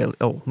and Australia,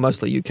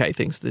 mostly UK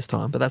things this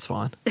time, but that's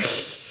fine.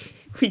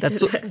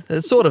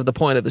 That's sort of the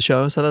point of the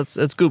show, so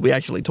that's good we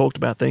actually talked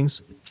about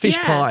things. Fish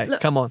pie,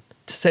 look, come on.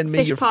 Send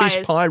me your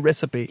fish pie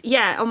recipe.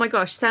 Yeah, oh my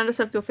gosh, send us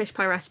up your fish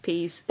pie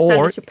recipes.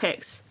 Send us your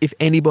pics. If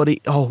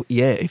anybody,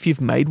 if you've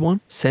made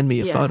one, send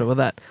me a photo of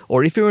that.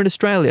 Or if you're in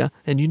Australia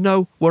and you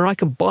know where I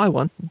can buy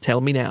one,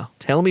 tell me now.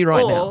 Tell me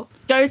right now. Or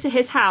go to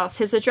his house.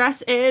 His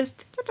address is...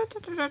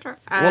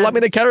 Well, I'm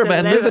in a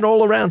caravan moving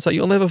all around, so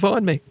you'll never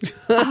find me.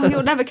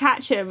 You'll never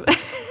catch him.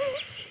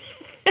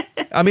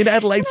 I'm in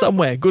Adelaide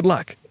somewhere. Good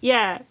luck.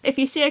 Yeah, if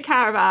you see a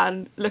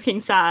caravan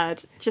looking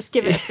sad, just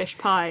give it a fish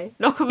pie.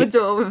 Knock on the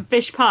door with a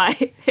fish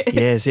pie.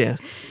 Yes.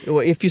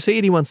 Or if you see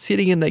anyone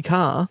sitting in their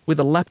car with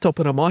a laptop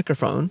and a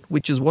microphone,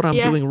 which is what I'm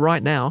doing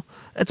right now,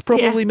 it's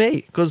probably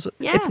me, because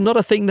it's not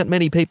a thing that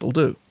many people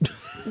do.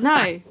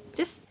 No,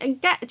 just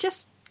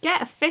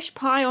get a fish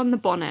pie on the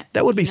bonnet.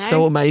 That would be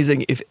so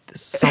amazing if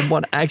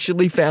someone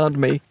actually found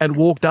me and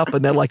walked up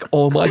and they're like,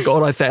 "Oh my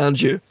God, I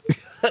found you."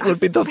 That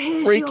would be the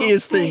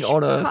freakiest thing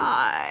on earth.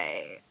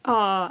 Pie.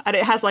 Oh, and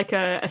it has like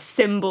a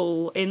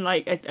symbol in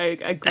like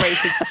a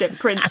grated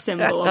Prince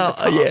symbol on the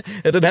top. Yeah,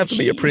 it'd have to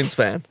be a Prince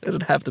fan.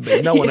 It'd have to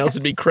be. No one else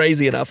would be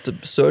crazy enough to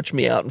search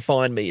me out and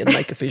find me and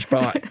make a fish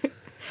pie.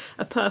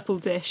 A purple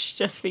dish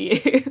just for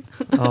you.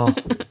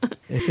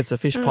 If it's a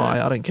fish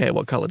pie, I don't care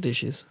what colour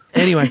dish is.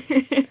 Anyway.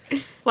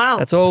 Wow.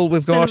 That's all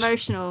we've got. It's been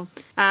emotional.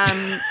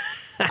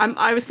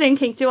 I was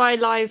thinking, do I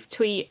live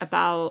tweet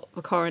about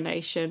the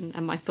coronation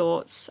and my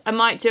thoughts? I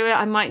might do it,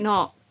 I might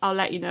not. I'll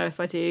let you know if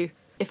I do.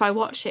 If I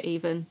watch it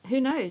even. Who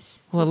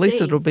knows? Well, at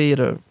least it'll be at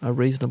a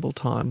reasonable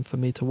time for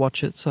me to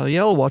watch it. So, yeah,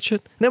 I'll watch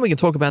it. And then we can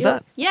talk about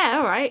that. Yeah,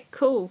 all right.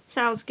 Cool.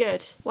 Sounds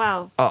good.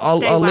 Wow.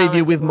 I'll leave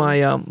you with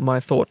my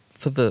thought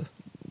for the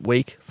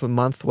week, for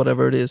month,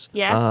 whatever it is.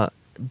 Yeah.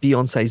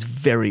 Beyonce's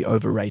very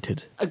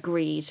overrated.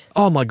 Agreed.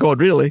 Oh my God,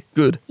 really?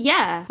 Good.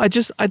 Yeah. I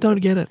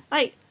don't get it.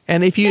 Like,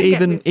 and if you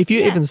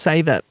even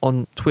say that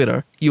on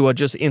Twitter, you are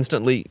just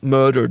instantly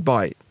murdered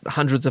by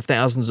hundreds of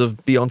thousands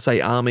of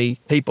Beyonce army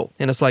people.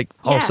 And it's like,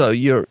 so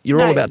you're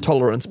all about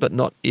tolerance, but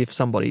not if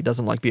somebody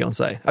doesn't like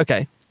Beyonce.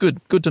 Okay,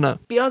 good to know.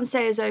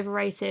 Beyonce is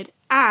overrated,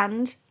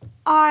 and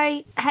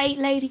I hate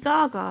Lady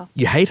Gaga.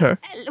 You hate her?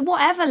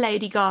 Whatever,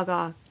 Lady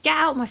Gaga. Get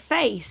out my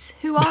face.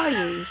 Who are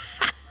you?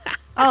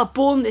 Oh,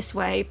 born this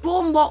way.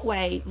 Born what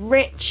way?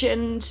 Rich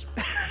and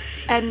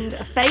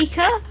a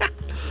faker?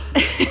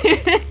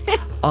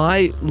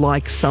 I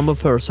like some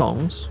of her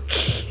songs,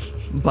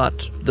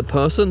 but the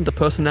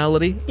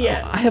personality,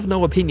 I have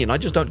no opinion. I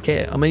just don't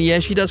care. I mean, yeah,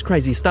 she does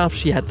crazy stuff.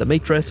 She had the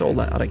meat dress, all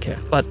that. I don't care.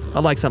 But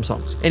I like some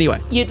songs. Anyway.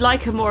 You'd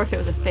like her more if it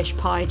was a fish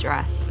pie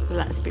dress,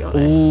 let's be honest.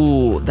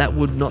 Ooh, that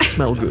would not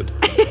smell good.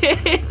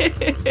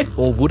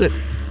 Or would it?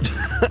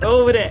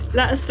 Or would it?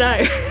 Let us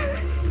know.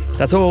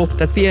 That's all.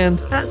 That's the end.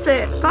 That's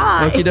it.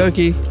 Bye. Okie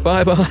dokie.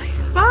 Bye-bye.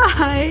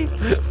 Bye.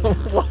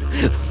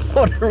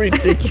 What a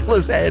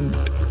ridiculous end.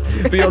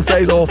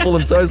 Beyonce's awful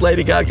and so is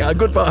Lady Gaga.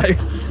 Goodbye.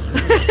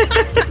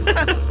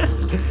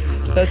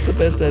 That's the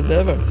best end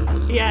ever.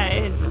 Yeah,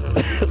 it is.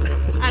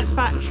 And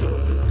factual.